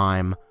last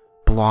time.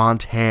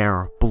 Blonde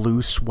hair,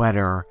 blue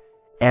sweater,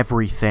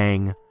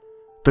 everything.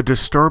 The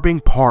disturbing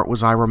part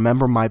was I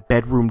remember my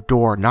bedroom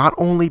door not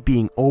only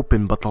being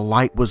open but the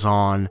light was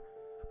on,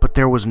 but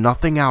there was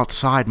nothing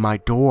outside my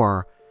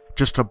door,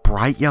 just a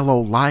bright yellow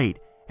light,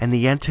 and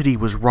the entity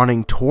was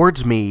running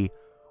towards me.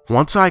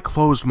 Once I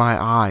closed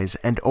my eyes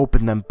and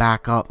opened them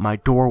back up, my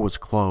door was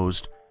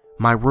closed.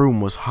 My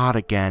room was hot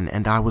again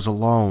and I was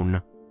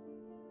alone.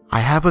 I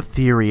have a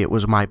theory it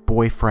was my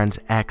boyfriend's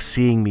ex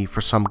seeing me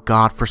for some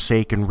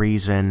godforsaken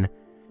reason.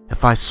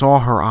 If I saw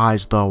her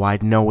eyes though,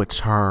 I'd know it's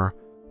her.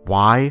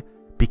 Why?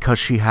 Because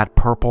she had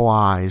purple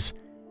eyes,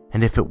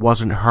 and if it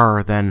wasn't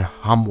her, then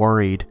I'm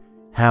worried.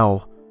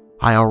 Hell,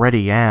 I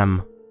already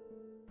am.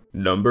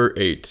 Number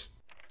 8.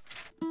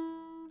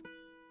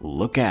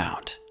 Look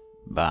Out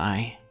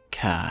by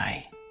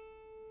Kai.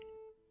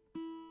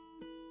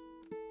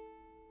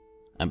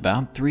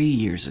 About 3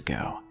 years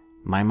ago,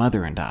 my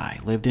mother and I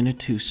lived in a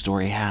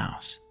 2-story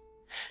house.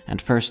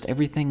 At first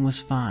everything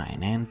was fine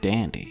and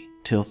dandy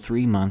till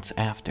 3 months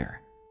after.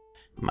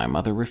 My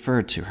mother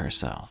referred to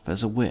herself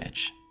as a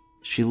witch.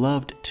 She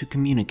loved to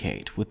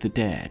communicate with the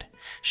dead.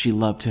 She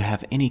loved to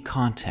have any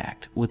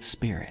contact with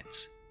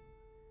spirits.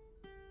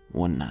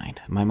 One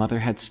night, my mother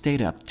had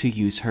stayed up to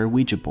use her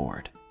Ouija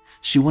board.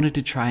 She wanted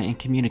to try and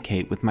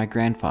communicate with my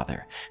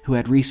grandfather, who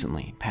had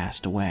recently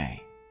passed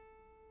away.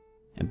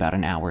 About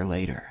an hour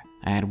later,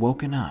 I had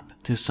woken up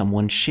to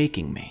someone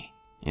shaking me.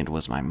 It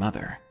was my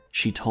mother.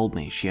 She told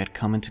me she had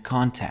come into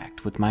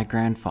contact with my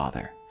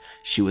grandfather.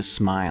 She was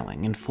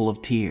smiling and full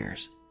of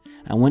tears.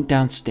 I went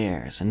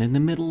downstairs, and in the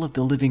middle of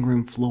the living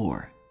room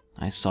floor,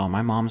 I saw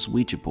my mom's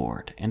Ouija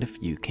board and a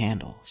few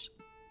candles.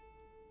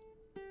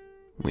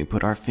 We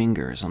put our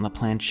fingers on the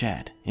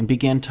planchette and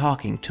began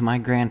talking to my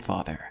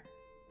grandfather,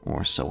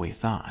 or so we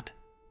thought.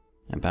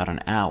 About an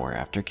hour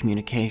after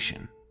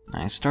communication,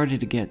 I started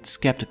to get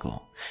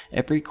skeptical.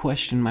 Every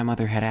question my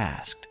mother had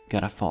asked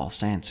got a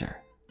false answer.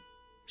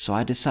 So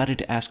I decided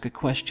to ask a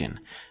question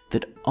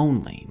that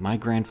only my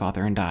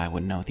grandfather and I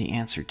would know the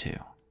answer to.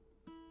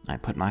 I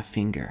put my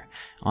finger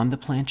on the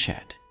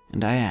planchette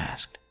and I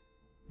asked,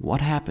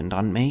 "What happened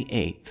on May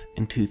 8th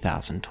in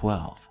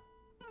 2012?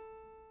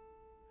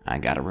 I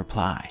got a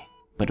reply,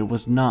 but it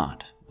was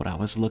not what I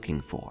was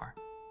looking for.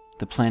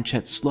 The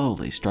planchette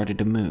slowly started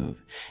to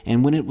move,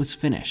 and when it was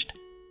finished,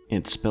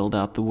 it spelled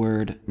out the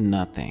word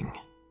nothing.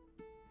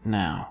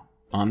 Now,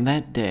 on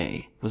that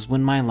day was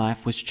when my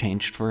life was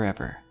changed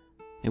forever.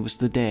 It was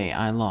the day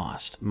I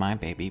lost my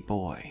baby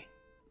boy.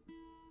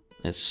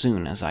 As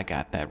soon as I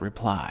got that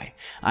reply,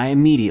 I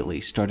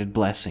immediately started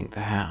blessing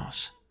the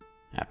house.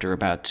 After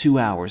about 2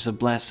 hours of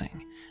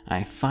blessing,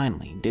 I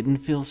finally didn't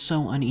feel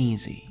so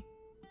uneasy.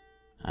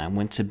 I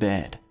went to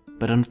bed,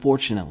 but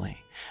unfortunately,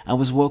 I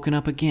was woken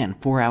up again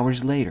 4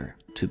 hours later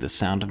to the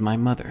sound of my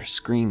mother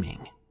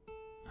screaming.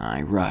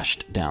 I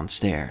rushed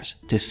downstairs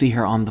to see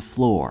her on the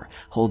floor,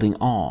 holding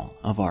all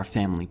of our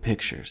family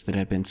pictures that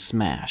had been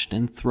smashed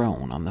and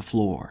thrown on the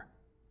floor.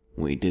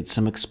 We did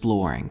some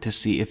exploring to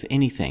see if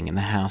anything in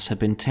the house had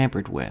been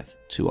tampered with.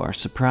 To our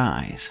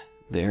surprise,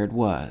 there it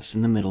was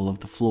in the middle of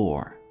the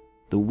floor.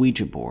 The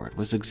Ouija board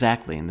was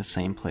exactly in the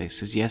same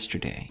place as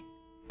yesterday,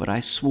 but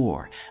I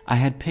swore I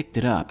had picked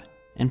it up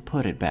and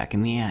put it back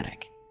in the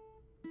attic.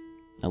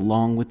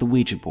 Along with the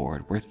Ouija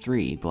board were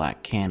 3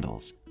 black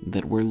candles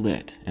that were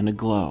lit in a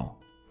glow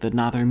that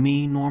neither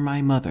me nor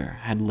my mother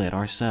had lit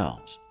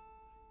ourselves.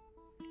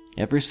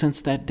 Ever since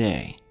that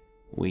day,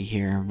 we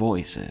hear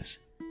voices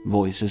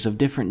of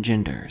different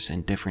genders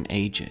and different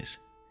ages.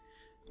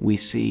 We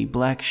see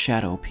black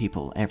shadow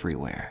people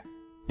everywhere.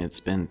 It's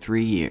been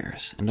 3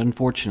 years, and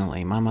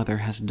unfortunately my mother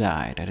has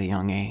died at a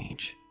young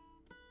age.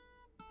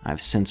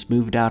 I've since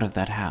moved out of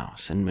that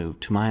house and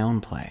moved to my own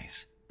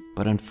place,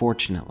 but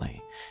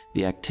unfortunately,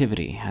 the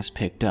activity has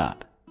picked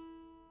up.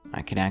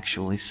 I can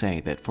actually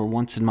say that for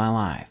once in my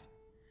life,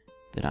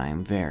 that I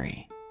am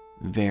very,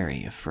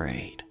 very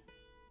afraid.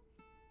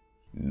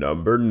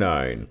 Number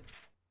 9.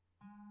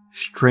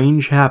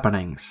 Strange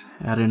Happenings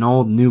at an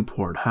Old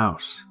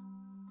Newport-House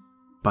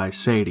by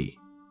Sadie.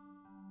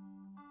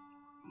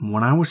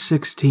 When I was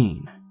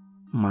 16,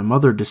 my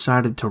mother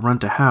decided to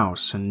rent a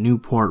house in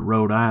Newport,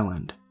 Rhode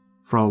Island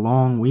for a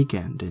long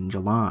weekend in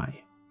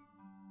July.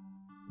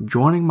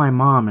 Joining my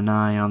mom and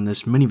I on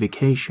this mini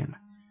vacation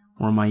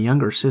were my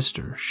younger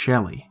sister,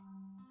 Shelley,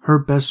 her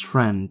best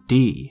friend,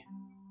 Dee,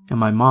 and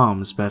my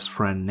mom's best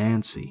friend,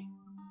 Nancy.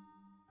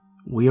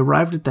 We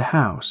arrived at the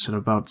house at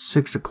about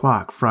 6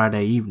 o'clock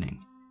Friday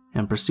evening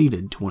and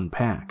proceeded to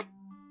unpack.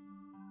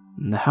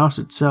 The house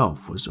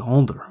itself was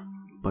older,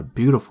 but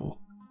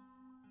beautiful.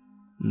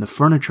 The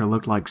furniture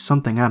looked like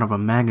something out of a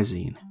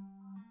magazine.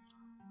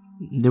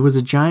 There was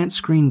a giant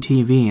screen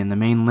TV in the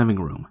main living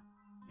room,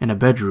 and a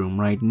bedroom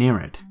right near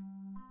it.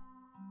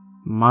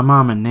 My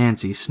mom and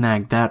Nancy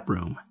snagged that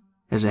room,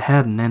 as it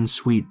had an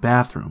en-suite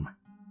bathroom.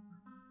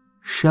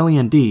 Shelley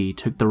and Dee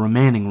took the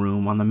remaining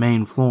room on the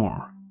main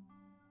floor.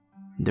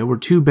 There were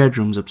 2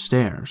 bedrooms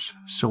upstairs,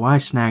 so I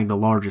snagged the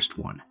largest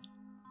one.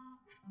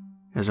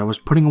 As I was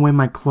putting away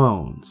my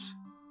clothes,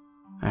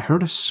 I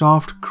heard a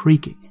soft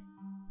creaking,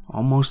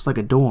 almost like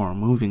a door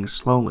moving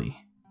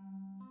slowly.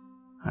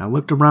 I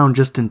looked around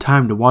just in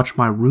time to watch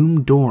my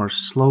room door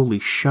slowly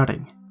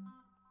shutting.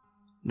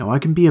 Now, I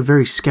can be a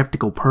very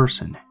skeptical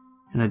person,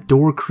 and a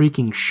door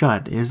creaking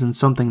shut isn't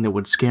something that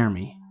would scare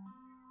me.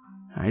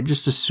 I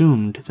just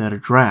assumed that a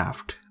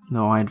draft,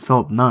 though I had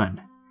felt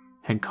none,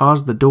 had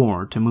caused the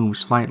door to move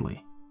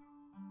slightly.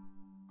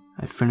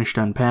 I finished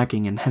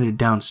unpacking and headed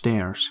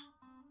downstairs.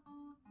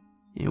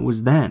 It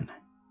was then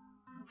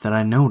that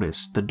I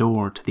noticed the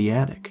door to the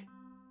attic.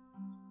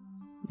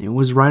 It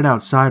was right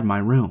outside my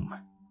room.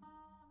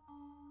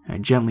 I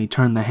gently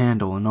turned the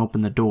handle and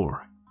opened the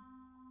door.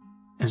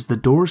 As the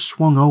door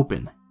swung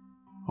open,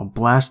 a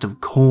blast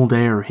of cold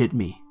air hit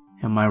me,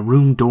 and my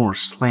room door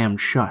slammed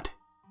shut.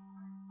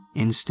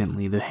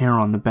 Instantly, the hair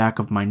on the back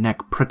of my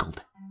neck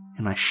prickled,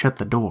 and I shut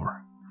the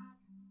door.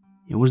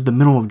 It was the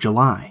middle of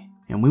July,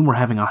 and we were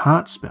having a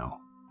hot spell.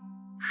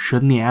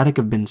 Shouldn't the attic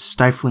have been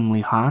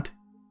stiflingly hot?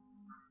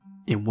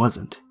 It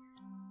wasn't.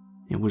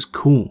 It was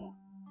cool,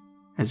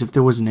 as if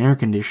there was an air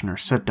conditioner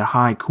set to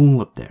high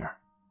cool up there.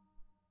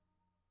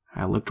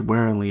 I looked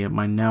warily at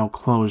my now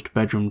closed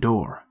bedroom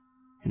door,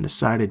 and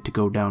decided to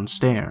go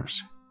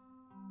downstairs.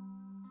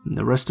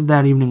 The rest of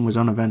that evening was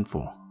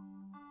uneventful.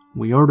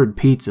 We ordered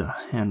pizza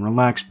and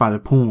relaxed by the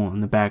pool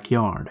in the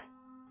backyard.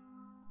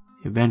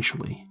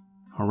 Eventually,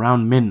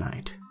 around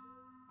midnight,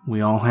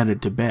 we all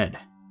headed to bed.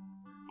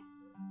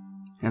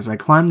 As I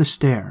climbed the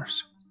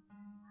stairs,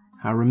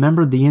 I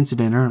remembered the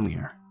incident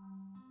earlier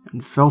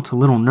and felt a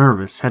little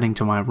nervous heading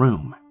to my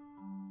room.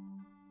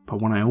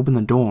 But when I opened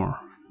the door,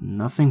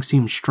 nothing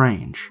seemed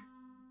strange.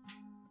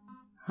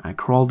 I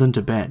crawled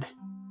into bed,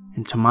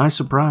 and to my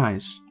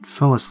surprise,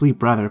 fell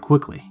asleep rather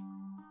quickly.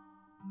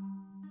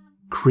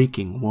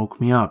 Creaking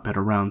woke me up at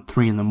around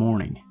 3 in the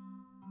morning.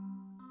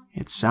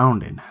 It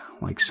sounded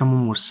like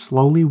someone was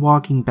slowly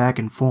walking back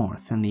and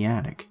forth in the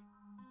attic.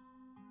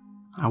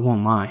 I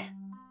won't lie,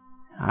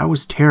 I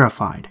was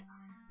terrified,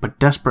 but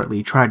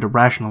desperately tried to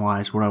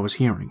rationalize what I was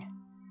hearing.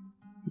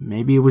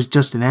 Maybe it was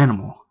just an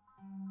animal.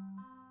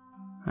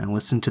 I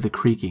listened to the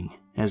creaking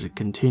as it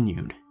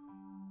continued.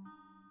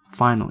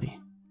 Finally,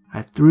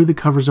 I threw the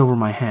covers over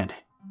my head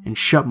and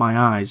shut my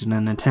eyes in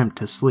an attempt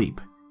to sleep,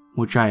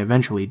 which I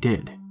eventually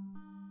did.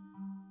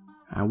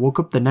 I woke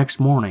up the next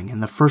morning,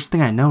 and the first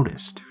thing I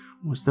noticed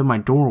was that my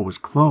door was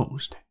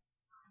closed.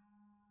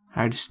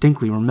 I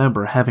distinctly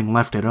remember having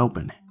left it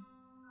open.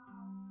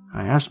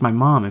 I asked my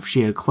mom if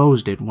she had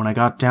closed it when I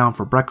got down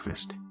for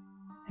breakfast,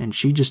 and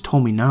she just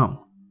told me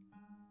no.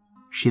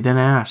 She then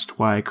asked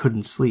why I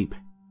couldn't sleep.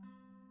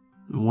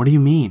 "What do you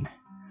mean?"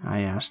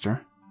 I asked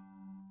her.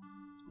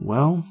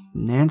 "Well,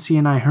 Nancy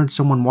and I heard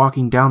someone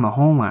walking down the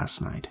hall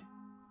last night.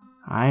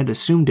 I had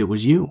assumed it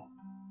was you."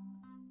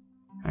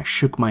 I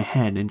shook my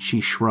head and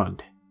she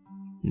shrugged.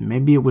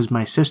 Maybe it was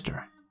my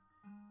sister.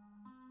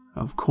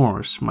 Of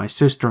course, my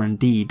sister and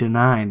Dee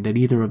denied that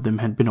either of them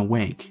had been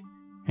awake,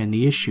 and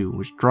the issue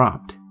was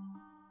dropped.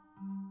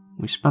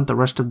 We spent the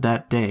rest of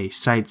that day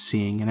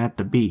sightseeing and at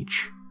the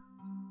beach.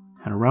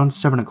 At around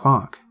 7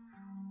 o'clock,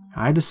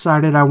 I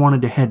decided I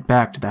wanted to head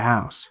back to the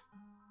house.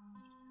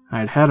 I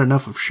had had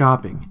enough of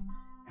shopping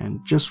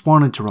and just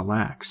wanted to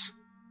relax.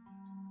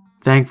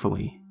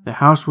 Thankfully, the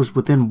house was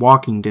within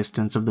walking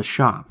distance of the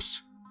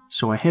shops,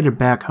 so I headed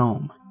back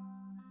home.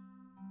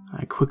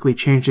 I quickly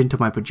changed into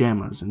my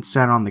pajamas and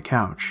sat on the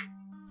couch,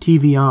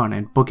 TV on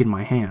and book in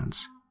my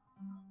hands.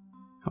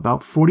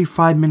 About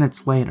 45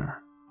 minutes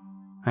later,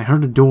 I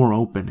heard a door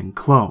open and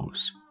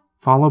close,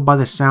 followed by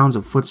the sounds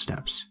of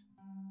footsteps.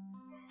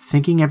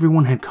 Thinking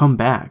everyone had come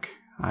back,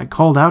 I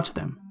called out to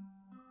them.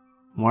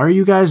 "Why are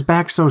you guys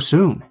back so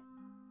soon?"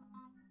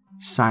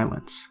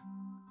 Silence.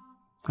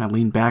 I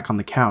leaned back on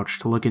the couch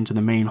to look into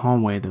the main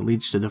hallway that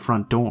leads to the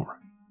front door.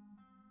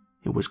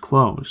 It was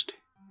closed,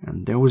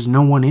 and there was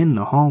no one in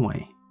the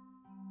hallway.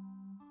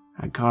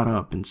 I got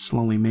up and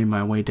slowly made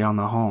my way down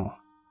the hall.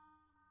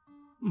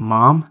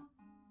 "Mom?"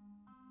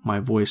 My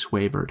voice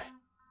wavered.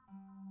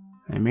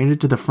 I made it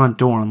to the front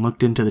door and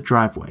looked into the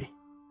driveway.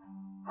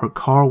 Her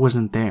car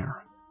wasn't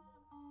there.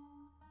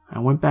 I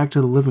went back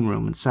to the living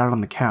room and sat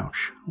on the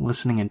couch,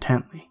 listening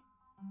intently.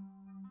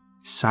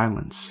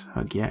 Silence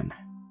again.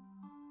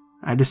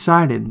 I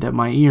decided that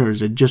my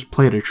ears had just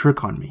played a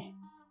trick on me.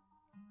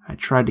 I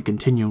tried to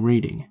continue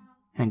reading,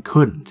 and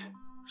couldn't,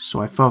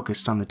 so I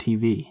focused on the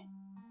TV.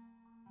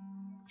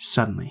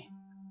 Suddenly,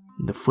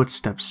 the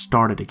footsteps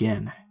started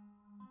again.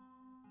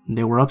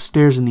 They were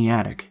upstairs in the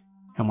attic,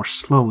 and were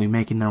slowly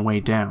making their way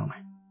down.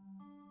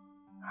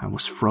 I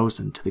was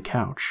frozen to the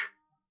couch.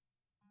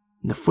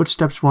 The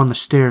footsteps were on the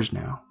stairs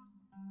now.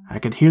 I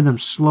could hear them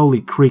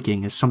slowly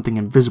creaking as something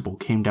invisible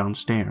came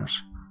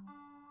downstairs.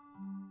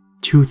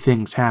 Two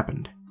things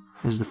happened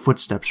as the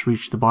footsteps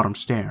reached the bottom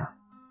stair.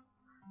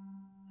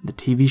 The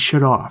TV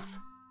shut off,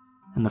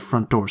 and the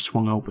front door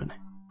swung open.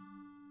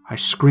 I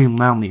screamed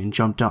loudly and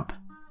jumped up.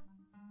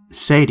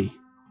 "Sadie,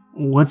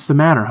 what's the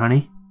matter,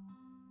 honey?"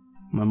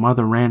 My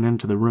mother ran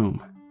into the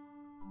room.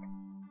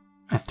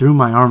 I threw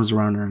my arms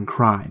around her and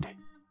cried.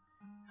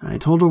 I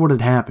told her what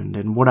had happened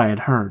and what I had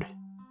heard.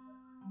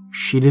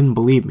 She didn't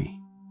believe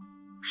me.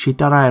 She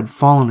thought I had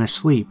fallen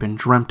asleep and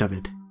dreamt of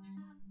it.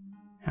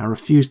 I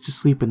refused to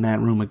sleep in that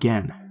room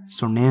again,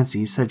 so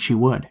Nancy said she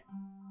would.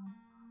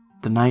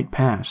 The night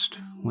passed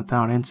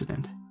without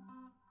incident.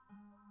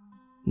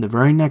 The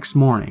very next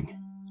morning,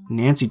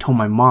 Nancy told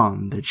my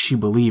mom that she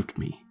believed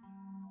me.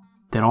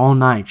 That all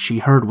night she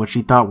heard what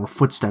she thought were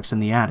footsteps in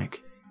the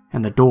attic,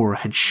 and the door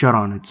had shut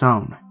on its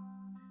own.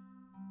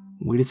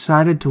 We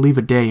decided to leave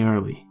a day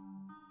early.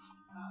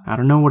 I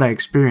don't know what I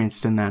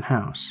experienced in that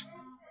house,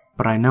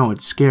 but I know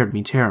it scared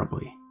me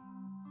terribly.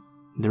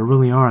 There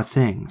really are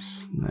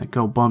things that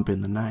go bump in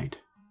the night.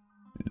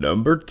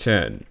 Number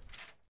 10.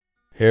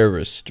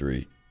 Harris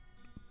Street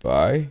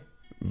by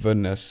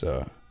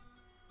Vanessa.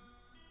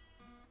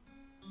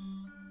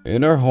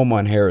 In our home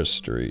on Harris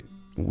Street,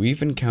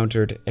 we've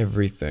encountered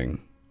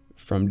everything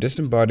from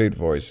disembodied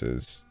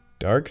voices,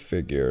 dark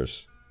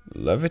figures,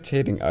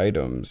 levitating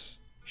items,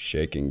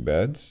 shaking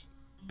beds,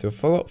 to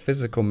full-out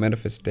physical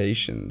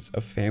manifestations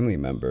of family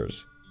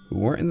members who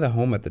weren't in the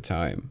home at the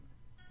time,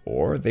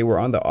 or they were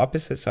on the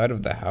opposite side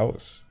of the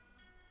house.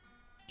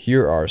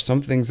 Here are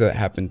some things that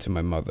happened to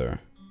my mother.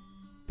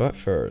 But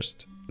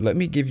first, let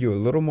me give you a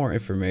little more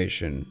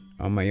information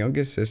on my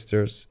youngest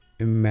sister's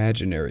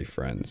imaginary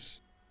friends.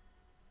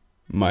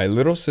 My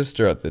little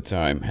sister at the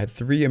time had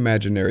 3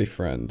 imaginary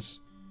friends.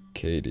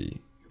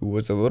 Katie, who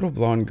was a little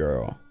blonde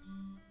girl.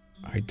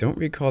 I don't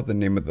recall the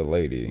name of the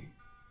lady.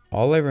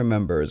 All I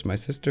remember is my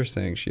sister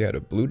saying she had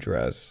a blue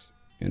dress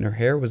and her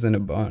hair was in a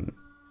bun.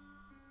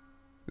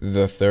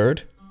 The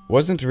third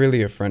wasn't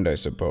really a friend, I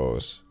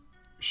suppose.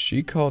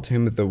 She called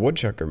him the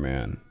Woodchucker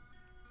Man.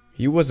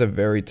 He was a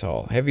very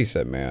tall,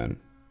 heavyset man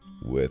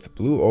with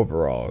blue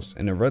overalls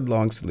and a red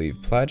long-sleeve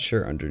plaid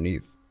shirt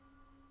underneath.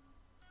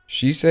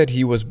 She said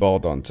he was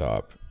bald on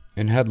top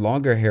and had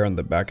longer hair on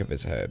the back of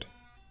his head,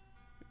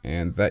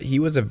 and that he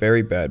was a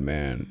very bad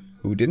man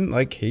who didn't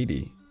like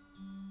Katie.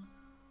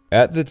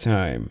 At the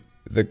time,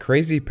 the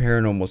crazy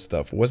paranormal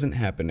stuff wasn't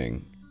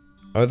happening,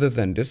 other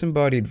than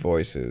disembodied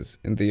voices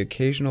and the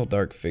occasional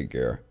dark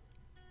figure,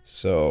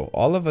 so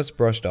all of us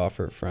brushed off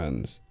her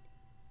friends,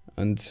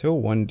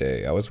 until one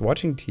day I was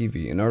watching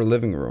TV in our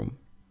living room.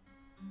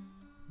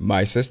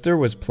 My sister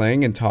was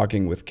playing and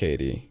talking with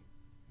Katie,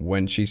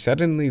 when she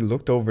suddenly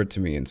looked over to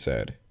me and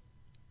said,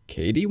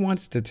 "Katie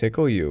wants to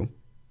tickle you."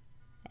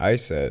 I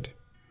said,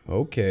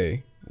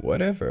 "Okay,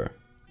 whatever,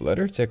 let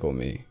her tickle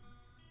me,"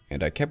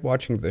 and I kept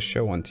watching the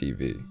show on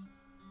TV.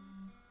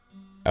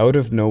 Out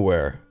of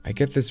nowhere, I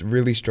get this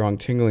really strong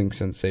tingling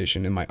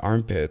sensation in my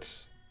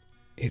armpits.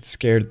 It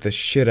scared the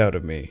shit out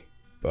of me,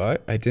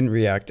 but I didn't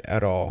react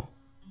at all.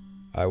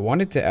 I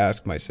wanted to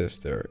ask my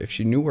sister if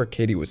she knew where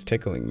Katie was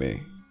tickling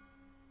me.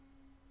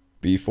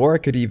 Before I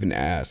could even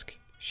ask,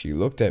 she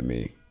looked at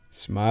me,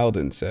 smiled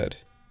and said,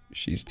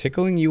 "She's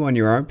tickling you on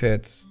your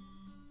armpits."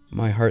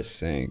 My heart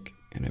sank,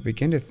 and I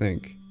began to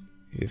think,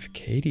 if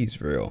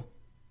Katie's real,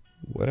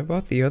 what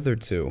about the other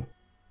 2?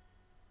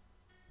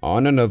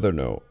 On another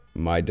note,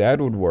 my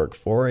dad would work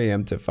 4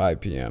 a.m. to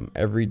 5 p.m.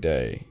 every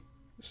day,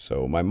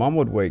 so my mom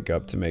would wake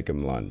up to make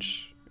him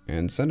lunch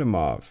and send him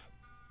off,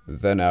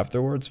 then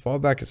afterwards fall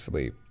back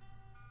asleep.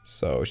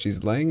 So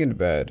she's laying in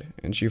bed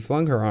and she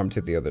flung her arm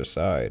to the other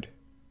side,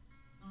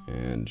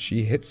 and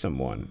she hit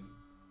someone.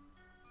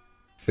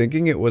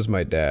 Thinking it was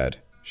my dad,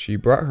 she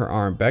brought her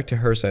arm back to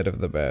her side of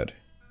the bed,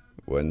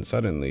 when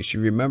suddenly she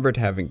remembered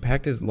having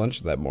packed his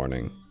lunch that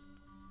morning,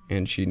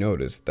 and she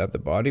noticed that the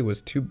body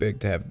was too big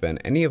to have been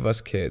any of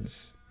us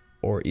kids,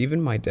 or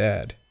even my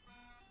dad.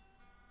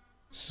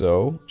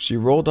 So she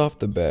rolled off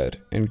the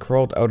bed and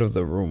crawled out of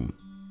the room.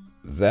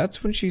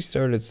 That's when she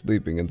started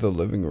sleeping in the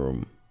living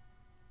room.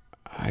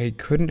 I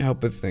couldn't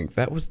help but think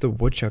that was the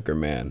Woodchucker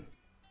Man.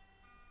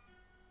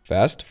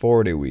 Fast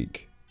forward a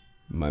week.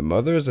 My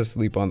mother is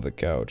asleep on the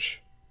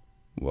couch,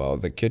 while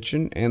the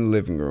kitchen and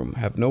living room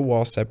have no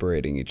wall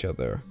separating each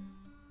other.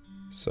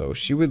 So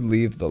she would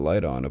leave the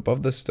light on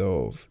above the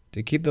stove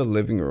to keep the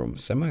living room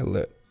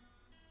semi-lit.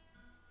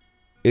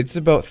 It's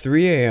about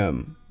 3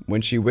 a.m.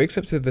 when she wakes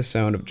up to the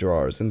sound of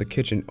drawers in the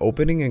kitchen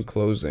opening and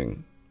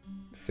closing.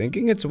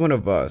 Thinking it's one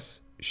of us,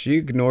 she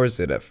ignores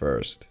it at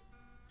first.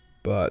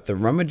 But the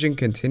rummaging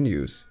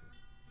continues.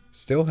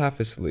 Still half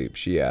asleep,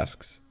 she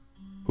asks,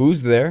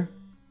 "Who's there?"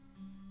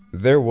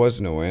 There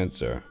was no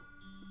answer.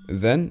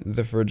 Then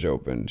the fridge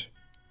opened.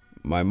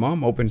 My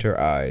mom opened her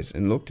eyes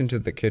and looked into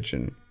the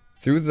kitchen,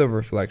 through the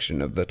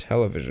reflection of the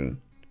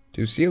television,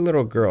 to see a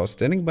little girl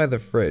standing by the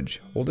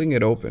fridge, holding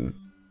it open.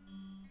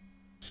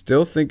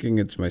 Still thinking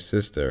it's my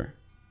sister,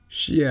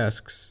 she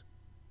asks,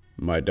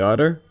 "My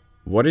daughter,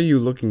 what are you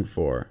looking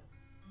for?"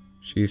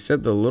 She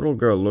said the little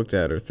girl looked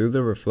at her through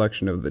the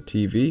reflection of the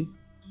TV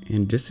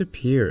and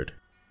disappeared.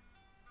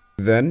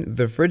 Then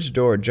the fridge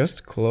door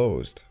just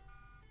closed.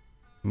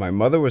 My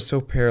mother was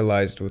so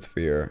paralyzed with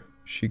fear,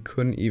 she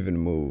couldn't even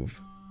move.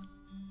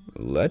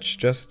 Let's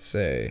just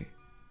say,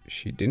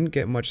 she didn't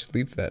get much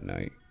sleep that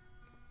night.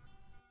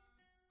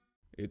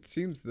 It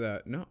seems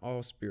that not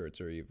all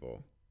spirits are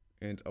evil.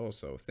 And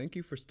also, thank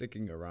you for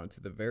sticking around to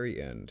the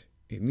very end.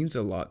 It means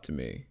a lot to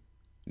me.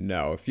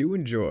 Now, if you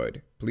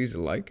enjoyed, please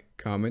like,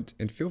 comment,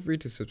 and feel free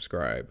to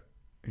subscribe.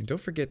 And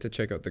don't forget to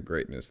check out the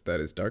greatness that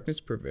is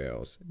Darkness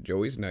Prevails,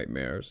 Joey's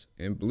Nightmares,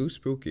 and Blue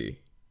Spooky.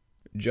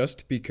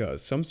 Just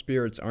because some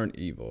spirits aren't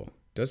evil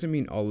doesn't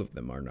mean all of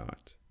them are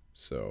not.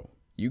 So,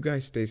 you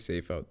guys stay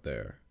safe out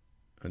there.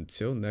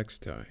 Until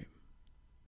next time.